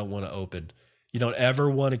you just don't want to open. You don't ever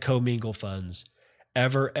want to commingle funds.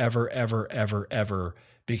 Ever, ever, ever, ever, ever.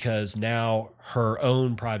 Because now her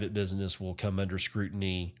own private business will come under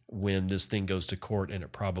scrutiny when this thing goes to court, and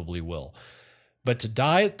it probably will. But to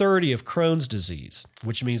die at 30 of Crohn's disease,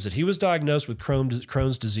 which means that he was diagnosed with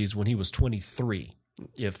Crohn's disease when he was 23,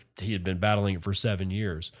 if he had been battling it for 7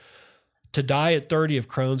 years. To die at 30 of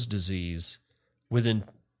Crohn's disease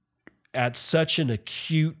at such an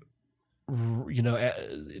acute,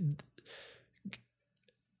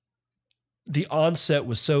 the onset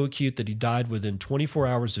was so acute that he died within 24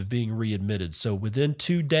 hours of being readmitted. So within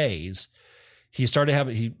 2 days, he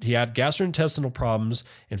had gastrointestinal problems.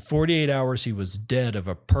 In 48 hours, he was dead of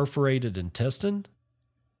a perforated intestine.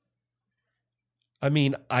 I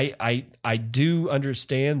mean, I do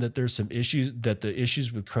understand that there's some issues, that the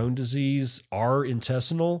issues with Crohn's disease are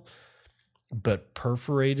intestinal, but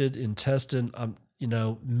perforated intestine,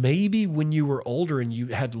 maybe when you were older and you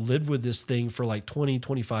had lived with this thing for like 20,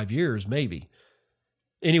 25 years, maybe.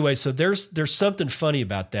 Anyway, so there's something funny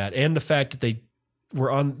about that. And the fact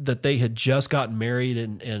that they had just gotten married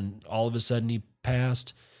and all of a sudden he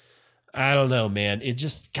passed. I don't know, man. It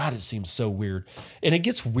seems so weird. And it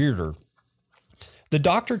gets weirder. The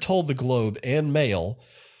doctor told the Globe and Mail,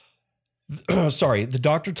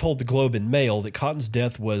 that Cotton's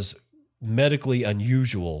death was medically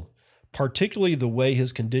unusual, particularly the way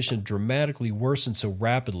his condition dramatically worsened so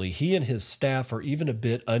rapidly. He and his staff are even a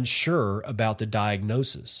bit unsure about the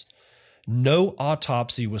diagnosis. No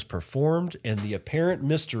autopsy was performed, and the apparent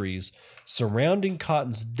mysteries surrounding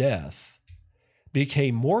Cotton's death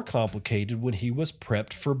became more complicated when he was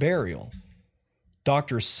prepped for burial.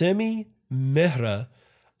 Dr. Semi Mehra,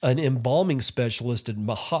 an embalming specialist at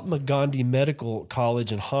Mahatma Gandhi Medical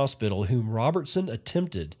College and Hospital, whom Robertson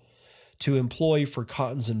attempted to employ for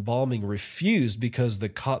Cotton's embalming, refused because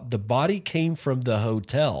the body came from the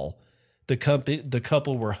hotel the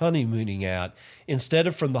couple were honeymooning at instead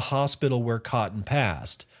of from the hospital where Cotton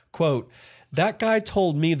passed. Quote, "That guy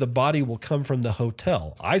told me the body will come from the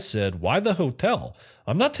hotel. I said, why the hotel?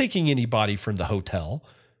 I'm not taking any body from the hotel.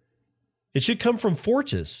 It should come from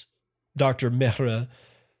Fortis," Dr. Mehra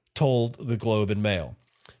told the Globe and Mail.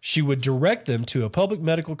 She would direct them to a public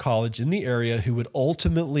medical college in the area who would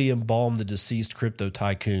ultimately embalm the deceased crypto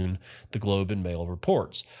tycoon, the Globe and Mail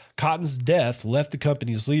reports. Cotton's death left the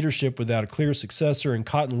company's leadership without a clear successor, and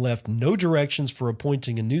Cotton left no directions for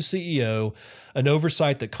appointing a new CEO, an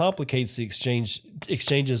oversight that complicates the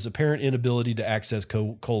exchange's apparent inability to access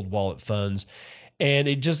cold wallet funds. And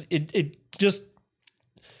it's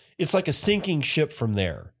like a sinking ship from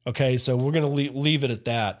there. Okay, so we're going to leave it at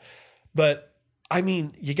that. But I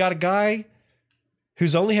mean, you got a guy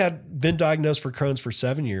who's only been diagnosed for Crohn's for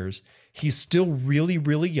 7 years. He's still really,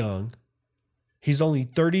 really young. He's only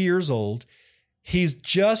 30 years old. He's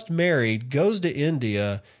just married, goes to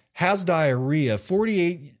India, has diarrhea.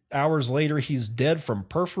 48 hours later, he's dead from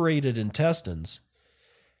perforated intestines.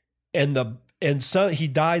 So he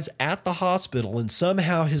dies at the hospital, and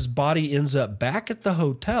somehow his body ends up back at the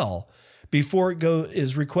hotel before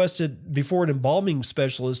an embalming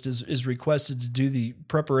specialist is requested to do the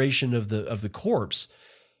preparation of the corpse.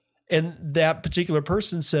 And that particular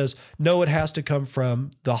person says, no, it has to come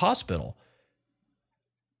from the hospital.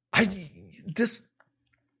 This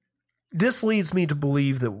leads me to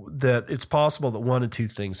believe that it's possible that one of two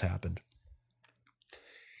things happened.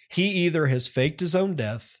 He either has faked his own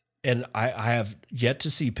death, and I have yet to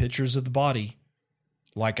see pictures of the body.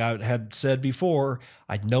 Like I had said before,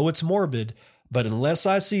 I know it's morbid, but unless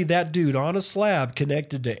I see that dude on a slab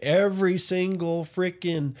connected to every single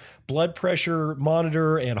freaking blood pressure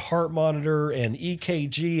monitor and heart monitor and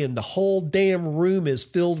EKG, and the whole damn room is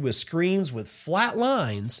filled with screens with flat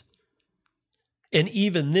lines, and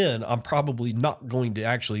even then, I'm probably not going to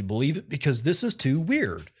actually believe it because this is too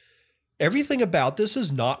weird. Everything about this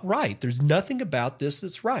is not right. There's nothing about this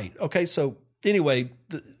that's right. Okay, so anyway,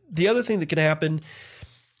 the other thing that can happen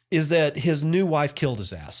is that his new wife killed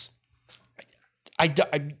his ass. I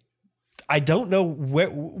don't know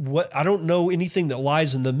what I don't know anything that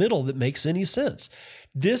lies in the middle that makes any sense.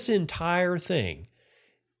 This entire thing,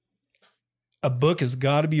 a book has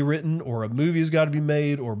got to be written or a movie has got to be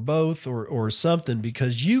made or both or something,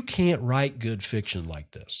 because you can't write good fiction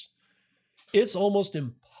like this. It's almost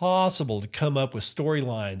impossible to come up with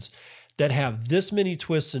storylines that have this many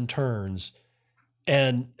twists and turns,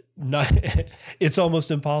 and not, it's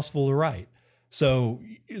almost impossible to write. So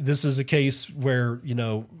this is a case where,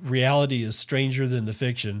 reality is stranger than the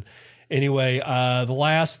fiction. Anyway, the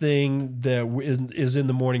last thing that is in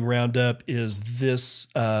the morning roundup is this,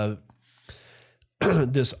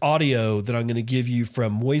 this audio that I'm going to give you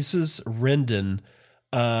from Moises Rendon,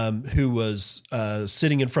 who was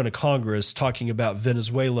sitting in front of Congress talking about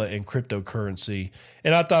Venezuela and cryptocurrency.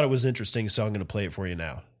 And I thought it was interesting, so I'm going to play it for you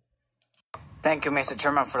now. Thank you, Mr.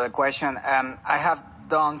 Chairman, for the question. I have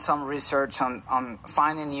done some research on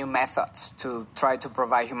finding new methods to try to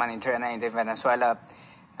provide humanitarian aid in Venezuela.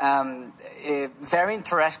 Very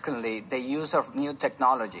interestingly, the use of new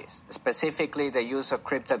technologies, specifically the use of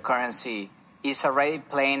cryptocurrency, is already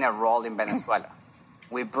playing a role in Venezuela.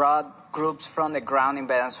 We brought groups from the ground in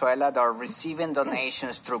Venezuela that are receiving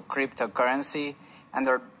donations through cryptocurrency, and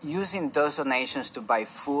they're using those donations to buy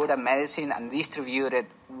food and medicine and distribute it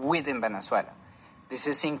within Venezuela. This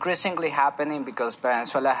is increasingly happening because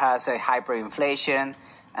Venezuela has a hyperinflation,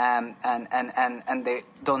 and the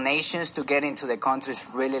donations to get into the country is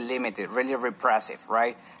really limited, really repressive,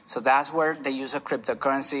 right? So that's where the use of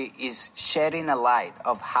cryptocurrency is shedding a light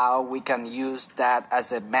of how we can use that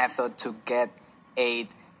as a method to get aid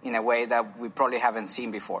in a way that we probably haven't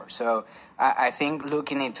seen before. So I think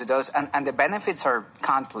looking into those, and the benefits are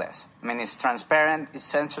countless. I mean, it's transparent, it's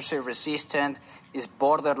censorship resistant, it's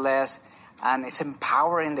borderless, and it's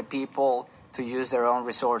empowering the people to use their own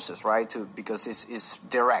resources, right? Because it's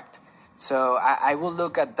direct. So I will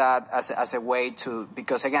look at that as a way to,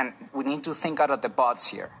 because again, we need to think out of the box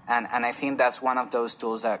here. And I think that's one of those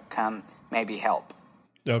tools that can maybe help.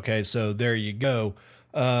 Okay, so there you go.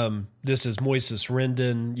 This is Moises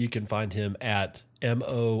Rendon. You can find him at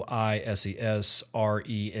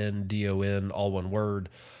MoisesRendon, all one word.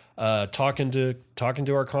 Talking to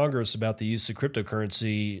our Congress about the use of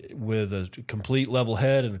cryptocurrency with a complete level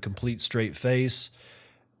head and a complete straight face.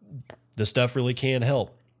 The stuff really can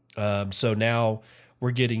help. So now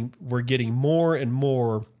we're getting more and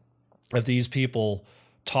more of these people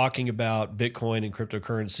talking about Bitcoin and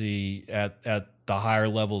cryptocurrency at the higher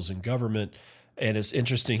levels in government. And it's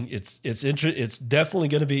interesting. It's definitely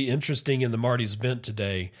going to be interesting in the Marty's Bent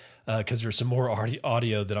today, because there's some more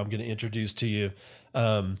audio that I'm going to introduce to you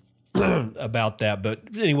about that. But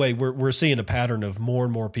anyway, we're seeing a pattern of more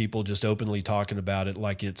and more people just openly talking about it,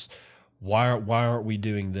 like it's why aren't we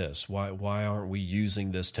doing this? Why aren't we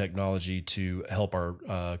using this technology to help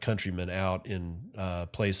our countrymen out in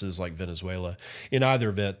places like Venezuela? In either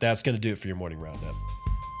event, that's going to do it for your morning roundup.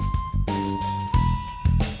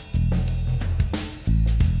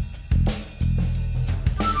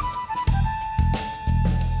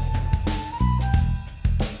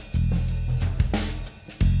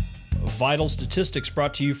 Vital statistics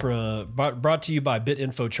brought to you by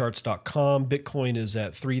bitinfocharts.com. Bitcoin is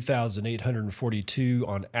at 3,842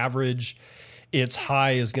 on average. Its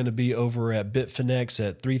high is going to be over at Bitfinex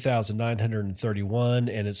at 3,931,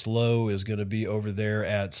 and its low is going to be over there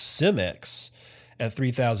at Cimex at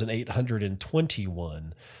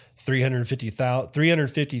 3,821.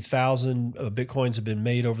 350,000 Bitcoins have been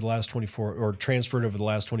made over the last 24 or transferred over the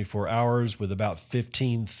last 24 hours, with about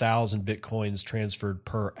 15,000 Bitcoins transferred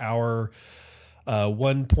per hour.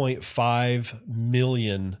 1.5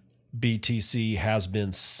 million BTC has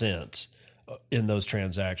been sent in those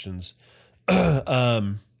transactions.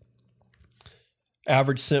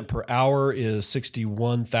 Average cent per hour is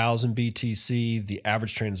 61,000 BTC. The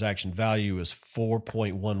average transaction value is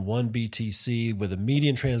 4.11 BTC, with a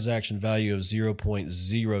median transaction value of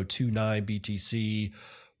 0.029 BTC,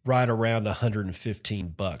 right around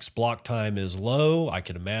 $115. Block time is low. I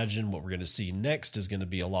can imagine what we're going to see next is going to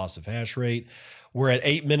be a loss of hash rate. We're at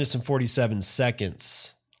 8 minutes and 47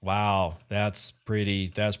 seconds. Wow, that's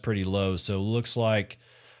pretty low. So it looks like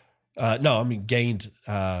gained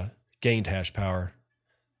hash power.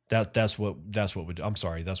 That's what we do. I'm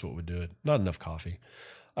sorry, that's what we do it. Not enough coffee.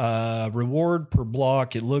 Reward per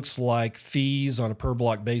block, it looks like fees on a per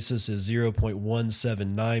block basis is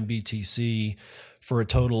 0.179 BTC, for a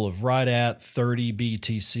total of right at 30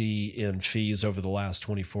 BTC in fees over the last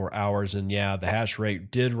 24 hours. And yeah, the hash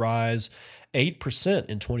rate did rise 8%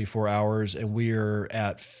 in 24 hours, and we're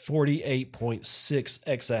at 48.6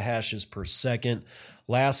 exahashes per second.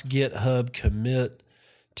 Last GitHub commit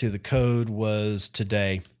to the code was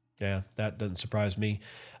today. Yeah, that doesn't surprise me.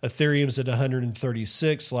 Ethereum's at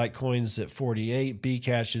 136, Litecoin's at 48,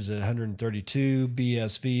 Bcash is at 132,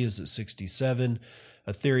 BSV is at 67,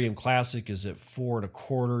 Ethereum Classic is at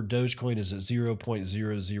 4.25, Dogecoin is at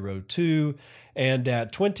 0.002, and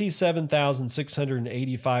at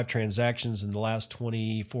 27,685 transactions in the last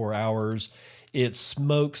 24 hours. It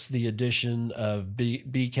smokes the addition of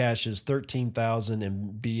Bcash's 13,000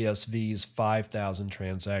 and BSV's 5,000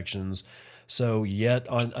 transactions. So yet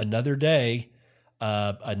on another day,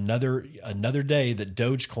 another day that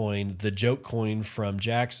Dogecoin, the joke coin from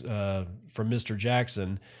Mr.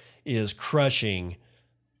 Jackson, is crushing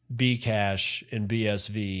Bcash and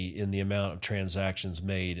BSV in the amount of transactions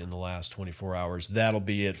made in the last 24 hours. That'll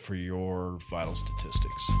be it for your vital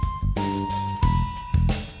statistics.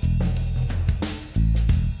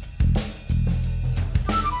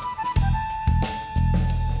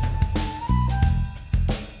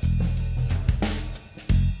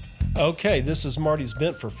 Okay, this is Marty's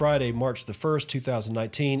Bent for Friday, March the 1st,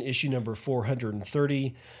 2019, issue number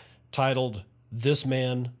 430, titled, This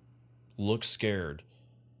Man Looks Scared.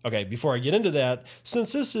 Okay, before I get into that,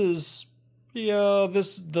 since this is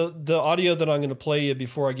the audio that I'm going to play you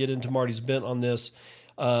before I get into Marty's Bent on this,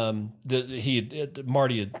 Marty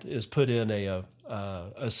has put in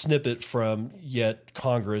a snippet from yet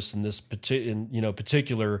Congress in this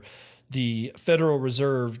particular, the Federal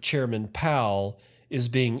Reserve Chairman Powell is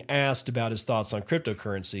being asked about his thoughts on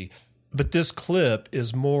cryptocurrency. But this clip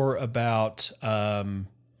is more about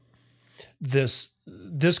this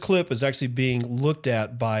clip is actually being looked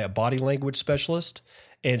at by a body language specialist,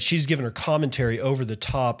 and she's given her commentary over the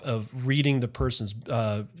top of reading the person's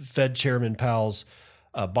Fed Chairman Powell's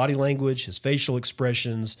body language, his facial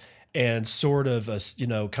expressions, and sort of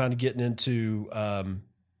kind of getting into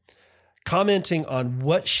commenting on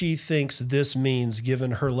what she thinks this means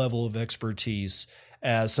given her level of expertise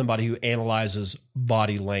as somebody who analyzes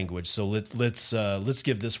body language. So let's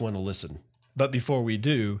give this one a listen. But before we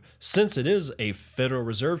do, since it is a Federal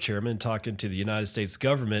Reserve Chairman talking to the United States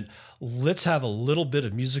government, let's have a little bit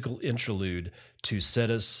of musical interlude to set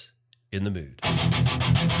us in the mood.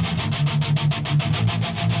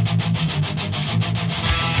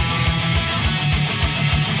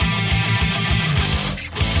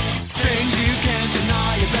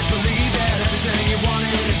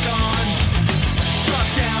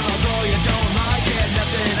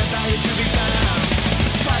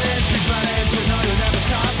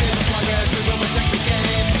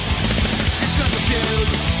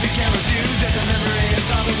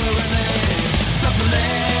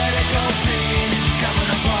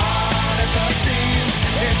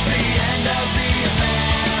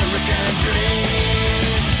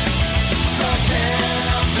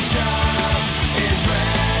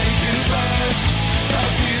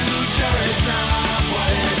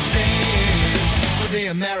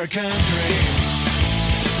 American dream.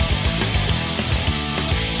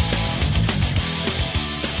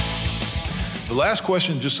 The last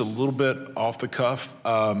question, just a little bit off the cuff,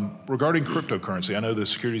 regarding cryptocurrency. I know the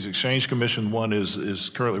Securities Exchange Commission is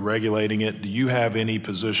currently regulating it. Do you have any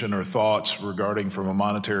position or thoughts regarding, from a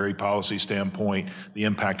monetary policy standpoint, the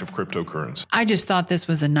impact of cryptocurrency? I just thought this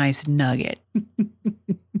was a nice nugget.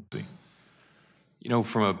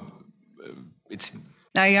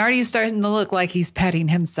 Now he already starting to look like he's petting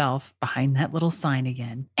himself behind that little sign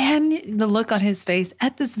again. And the look on his face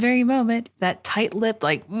at this very moment, that tight lip,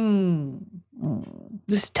 like,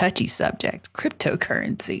 this touchy subject,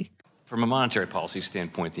 cryptocurrency. From a monetary policy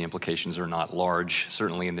standpoint, the implications are not large,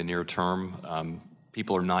 certainly in the near term.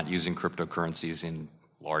 People are not using cryptocurrencies in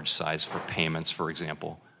large size for payments, for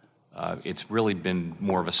example. It's really been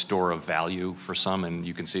more of a store of value for some, and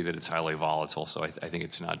you can see that it's highly volatile, so I think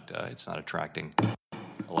it's not attracting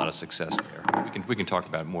a lot of success there. We can talk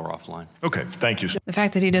about it more offline. Okay, thank you. The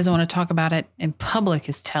fact that he doesn't want to talk about it in public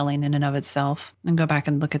is telling in and of itself. And go back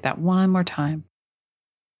and look at that one more time.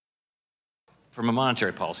 From a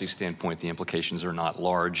monetary policy standpoint, the implications are not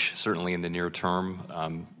large, certainly in the near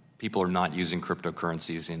term. People are not using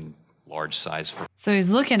cryptocurrencies in large size. So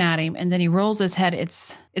he's looking at him, and then he rolls his head.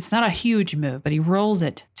 It's not a huge move, but he rolls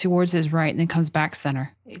it towards his right and then comes back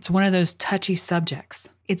center. It's one of those touchy subjects.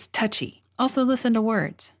 It's touchy. Also, listen to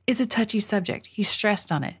words. It's a touchy subject. He's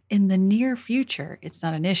stressed on it. In the near future, it's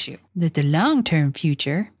not an issue. The long-term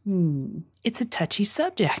future, it's a touchy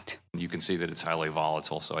subject. You can see that it's highly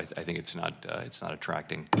volatile, so I think it's not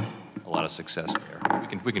attracting a lot of success there.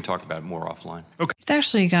 We can talk about it more offline. Okay. He's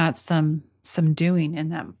actually got some some doing in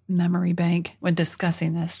that memory bank when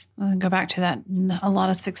discussing this. I'll go back to that. A lot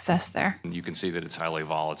of success there. And you can see that it's highly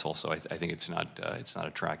volatile, so I think it's not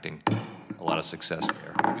attracting a lot of success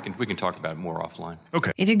there. We can talk about it more offline.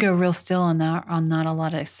 Okay. He did go real still on that, not a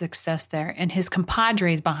lot of success there. And his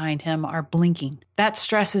compadres behind him are blinking. That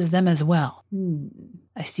stresses them as well.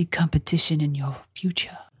 I see competition in your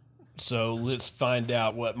future. So let's find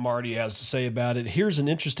out what Marty has to say about it. Here's an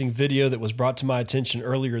interesting video that was brought to my attention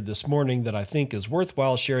earlier this morning that I think is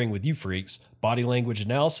worthwhile sharing with you freaks. Body language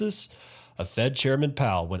analysis of Fed Chairman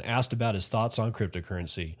Powell when asked about his thoughts on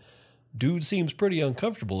cryptocurrency. Dude seems pretty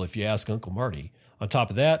uncomfortable if you ask Uncle Marty. On top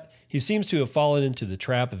of that, he seems to have fallen into the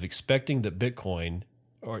trap of expecting that Bitcoin,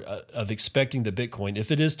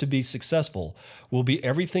 if it is to be successful, will be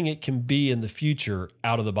everything it can be in the future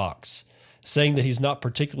out of the box. Saying that he's not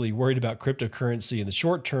particularly worried about cryptocurrency in the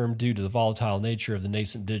short term due to the volatile nature of the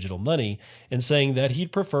nascent digital money, and saying that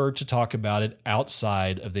he'd prefer to talk about it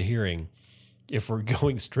outside of the hearing. If we're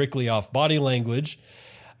going strictly off body language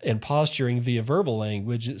and posturing via verbal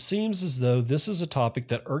language, it seems as though this is a topic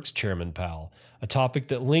that irks Chairman Powell, a topic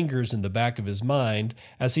that lingers in the back of his mind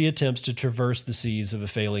as he attempts to traverse the seas of a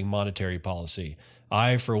failing monetary policy.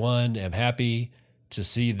 I, for one, am happy to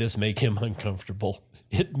see this make him uncomfortable.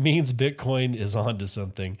 It means Bitcoin is onto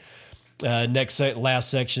something. Last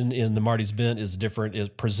section in the Marty's Bent is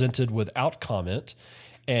presented without comment,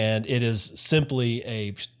 and it is simply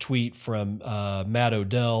a tweet from Matt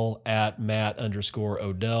Odell at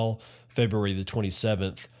Matt_Odell, February the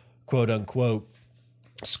 27th, quote unquote,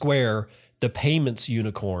 Square, the payments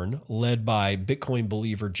unicorn led by Bitcoin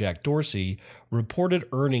believer Jack Dorsey, reported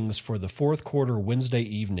earnings for the fourth quarter Wednesday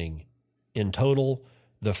evening. In total,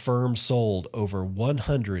 the firm sold over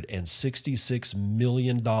 $166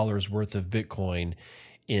 million worth of Bitcoin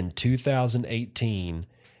in 2018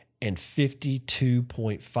 and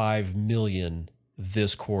 $52.5 million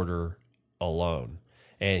this quarter alone.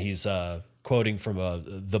 And he's quoting from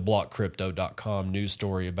theblockcrypto.com news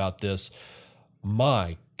story about this.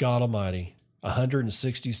 My God almighty,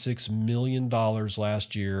 $166 million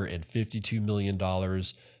last year and $52 million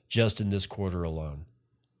just in this quarter alone.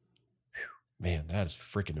 Man, that is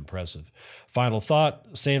freaking impressive. Final thought,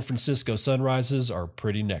 San Francisco sunrises are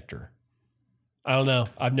pretty nectar. I don't know.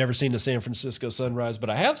 I've never seen a San Francisco sunrise,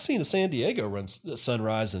 but I have seen a San Diego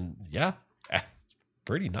sunrise, and yeah, it's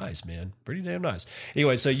pretty nice, man. Pretty damn nice.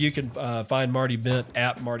 Anyway, so you can find Marty Bent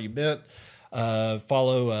at Marty Bent.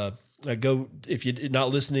 Follow, go, if you're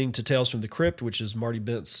not listening to Tales from the Crypt, which is Marty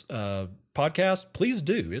Bent's podcast, please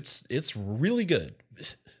do. It's really good.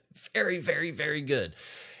 Very, very, very good.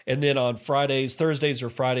 And then on Thursdays or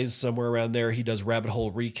Fridays, somewhere around there, he does Rabbit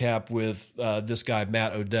Hole Recap with this guy,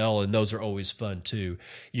 Matt Odell, and those are always fun, too.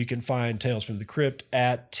 You can find Tales from the Crypt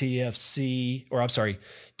at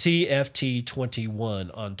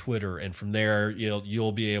TFT21 on Twitter, and from there,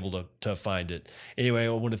 you'll be able to find it. Anyway, I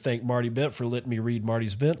want to thank Marty Bent for letting me read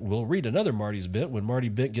Marty's Bent. We'll read another Marty's Bent when Marty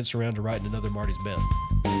Bent gets around to writing another Marty's Bent.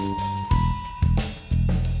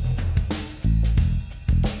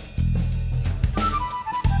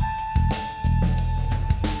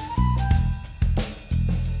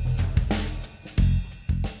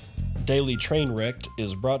 Daily Trainwrecked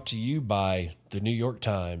is brought to you by the New York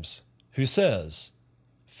Times, who says,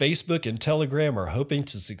 Facebook and Telegram are hoping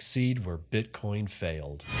to succeed where Bitcoin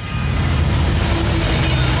failed.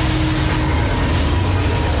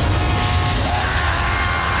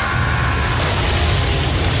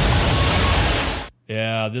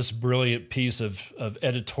 Yeah, this brilliant piece of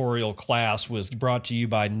editorial class was brought to you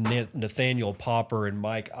by Nathaniel Popper and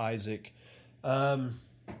Mike Isaac.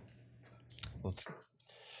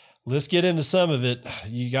 Let's get into some of it.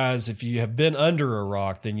 You guys, if you have been under a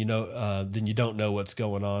rock, then you don't know what's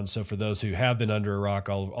going on. So for those who have been under a rock,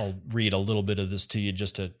 I'll read a little bit of this to you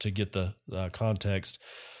just to get the context.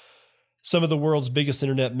 Some of the world's biggest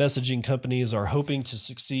internet messaging companies are hoping to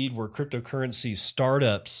succeed where cryptocurrency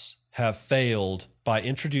startups have failed by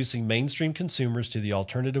introducing mainstream consumers to the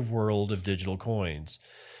alternative world of digital coins.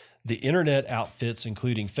 The internet outfits,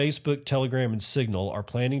 including Facebook, Telegram, and Signal, are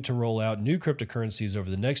planning to roll out new cryptocurrencies over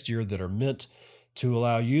the next year that are meant to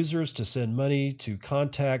allow users to send money to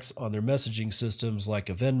contacts on their messaging systems like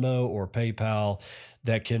a Venmo or PayPal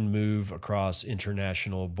that can move across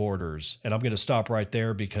international borders. And I'm going to stop right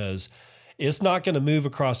there because it's not going to move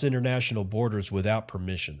across international borders without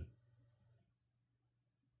permission.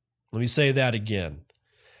 Let me say that again.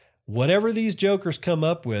 Whatever these jokers come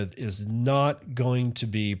up with is not going to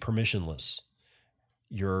be permissionless.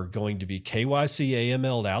 You're going to be KYC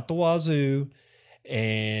AML'd out the wazoo,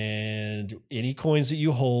 and any coins that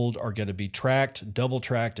you hold are going to be tracked, double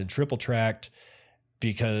tracked, and triple tracked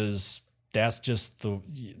because That's just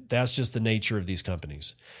the nature of these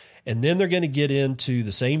companies. And then they're going to get into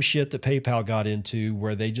the same shit that PayPal got into,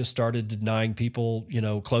 where they just started denying people,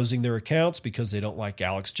 closing their accounts because they don't like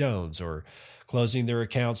Alex Jones, or closing their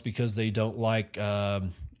accounts because they don't like,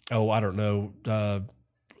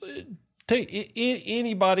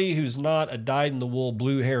 anybody who's not a dyed-in-the-wool,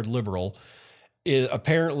 blue-haired liberal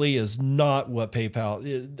apparently is not what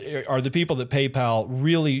PayPal are. The people that PayPal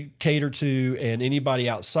really cater to, and anybody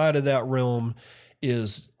outside of that realm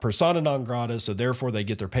is persona non grata. So therefore they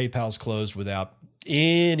get their PayPals closed without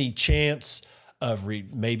any chance of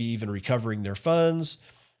maybe even recovering their funds,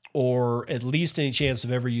 or at least any chance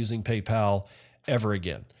of ever using PayPal ever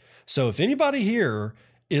again. So if anybody here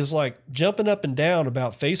is like jumping up and down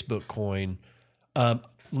about Facebook coin, let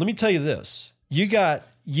me tell you this: you got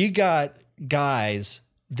guys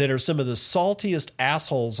that are some of the saltiest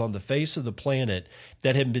assholes on the face of the planet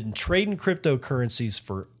that have been trading cryptocurrencies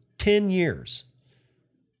for 10 years.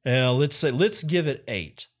 Now let's give it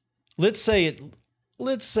 8. Let's say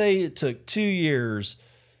it took 2 years,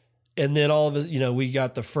 and then all of it, we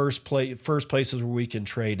got the first places where we can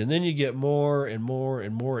trade, and then you get more and more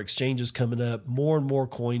and more exchanges coming up, more and more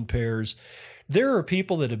coin pairs. There are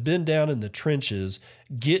people that have been down in the trenches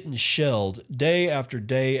getting shelled day after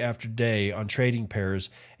day after day on trading pairs,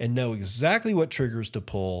 and know exactly what triggers to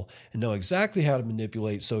pull, and know exactly how to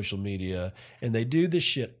manipulate social media. And they do this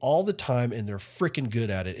shit all the time, and they're freaking good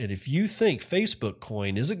at it. And if you think Facebook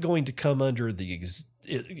coin isn't going to come under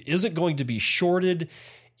isn't going to be shorted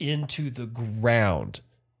into the ground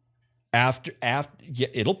after, yeah,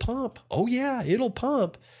 it'll pump. Oh yeah, it'll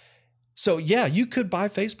pump. So yeah, you could buy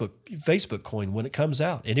Facebook coin when it comes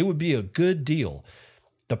out, and it would be a good deal.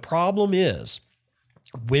 The problem is,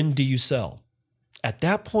 when do you sell? At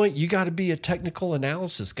that point, you got to be a technical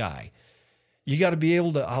analysis guy. You got to be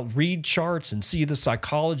able to read charts and see the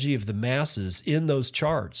psychology of the masses in those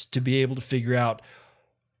charts to be able to figure out,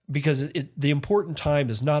 because the important time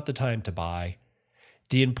is not the time to buy.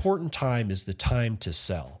 The important time is the time to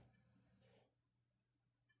sell.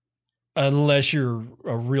 Unless you're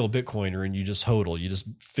a real Bitcoiner and you just hodl, you just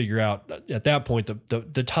figure out at that point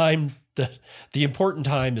the time, the important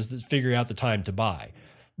time is to figure out the time to buy,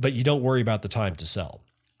 but you don't worry about the time to sell.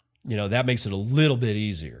 That makes it a little bit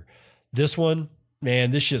easier. This one,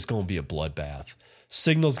 man, this shit's going to be a bloodbath.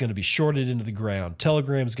 Signal's going to be shorted into the ground.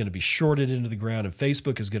 Telegram is going to be shorted into the ground, and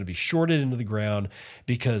Facebook is going to be shorted into the ground,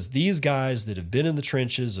 because these guys that have been in the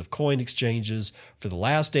trenches of coin exchanges for the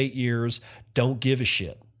last 8 years don't give a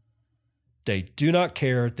shit. They do not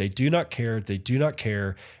care. They do not care. They do not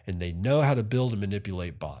care. And they know how to build and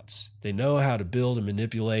manipulate bots. They know how to build and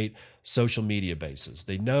manipulate social media bases.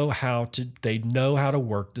 They know how to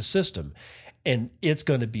work the system. And it's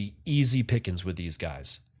going to be easy pickings with these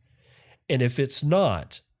guys. And if it's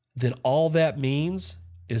not, then all that means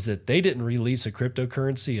is that they didn't release a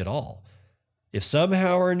cryptocurrency at all. If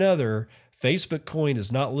somehow or another Facebook coin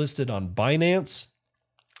is not listed on Binance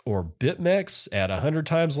or BitMEX at 100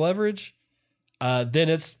 times leverage, then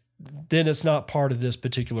it's not part of this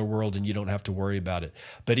particular world, and you don't have to worry about it.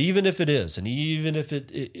 But even if it is, and even if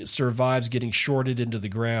it survives getting shorted into the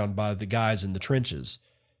ground by the guys in the trenches,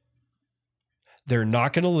 they're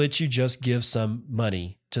not going to let you just give some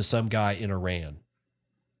money to some guy in Iran.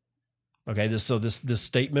 Okay, this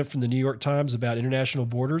statement from the New York Times about international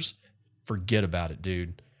borders, forget about it,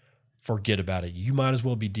 dude. Forget about it. You might as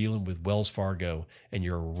well be dealing with Wells Fargo, and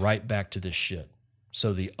you're right back to this shit.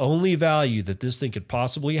 So the only value that this thing could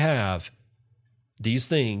possibly have, these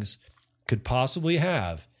things could possibly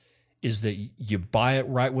have, is that you buy it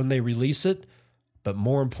right when they release it. But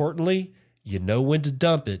more importantly, you know when to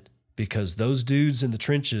dump it, because those dudes in the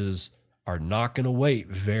trenches are not going to wait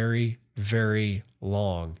very, very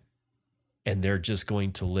long. And they're just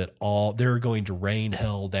going to they're going to rain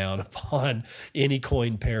hell down upon any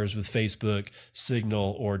coin pairs with Facebook,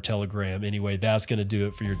 Signal, or Telegram. Anyway, that's going to do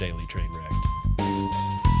it for your Daily Train Wreck.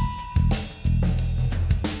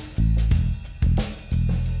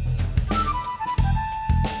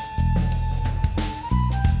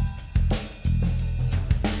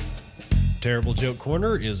 Terrible Joke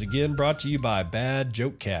Corner is again brought to you by Bad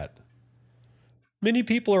Joke Cat. Many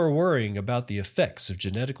people are worrying about the effects of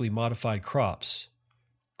genetically modified crops.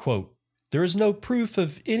 Quote, "There is no proof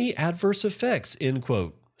of any adverse effects," end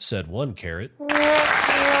quote, said one carrot. All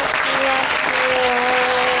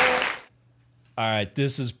right,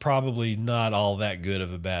 this is probably not all that good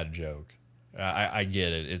of a bad joke. I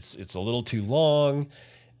get it. It's a little too long,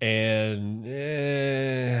 and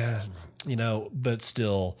but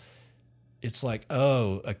still, it's like,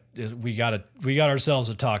 we got ourselves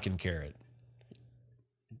a talking carrot.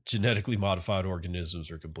 genetically modified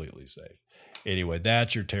organisms are completely safe. Anyway,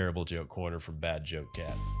 that's your terrible joke corner from Bad Joke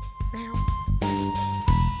Cat.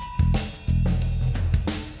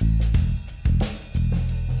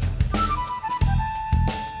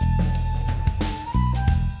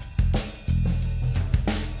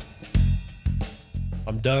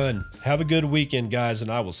 I'm done. Have a good weekend, guys,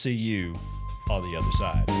 and I will see you on the other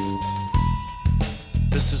side.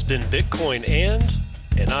 This has been Bitcoin and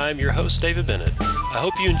I'm your host, David Bennett. I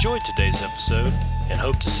hope you enjoyed today's episode and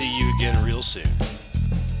hope to see you again real soon.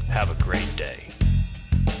 Have a great day.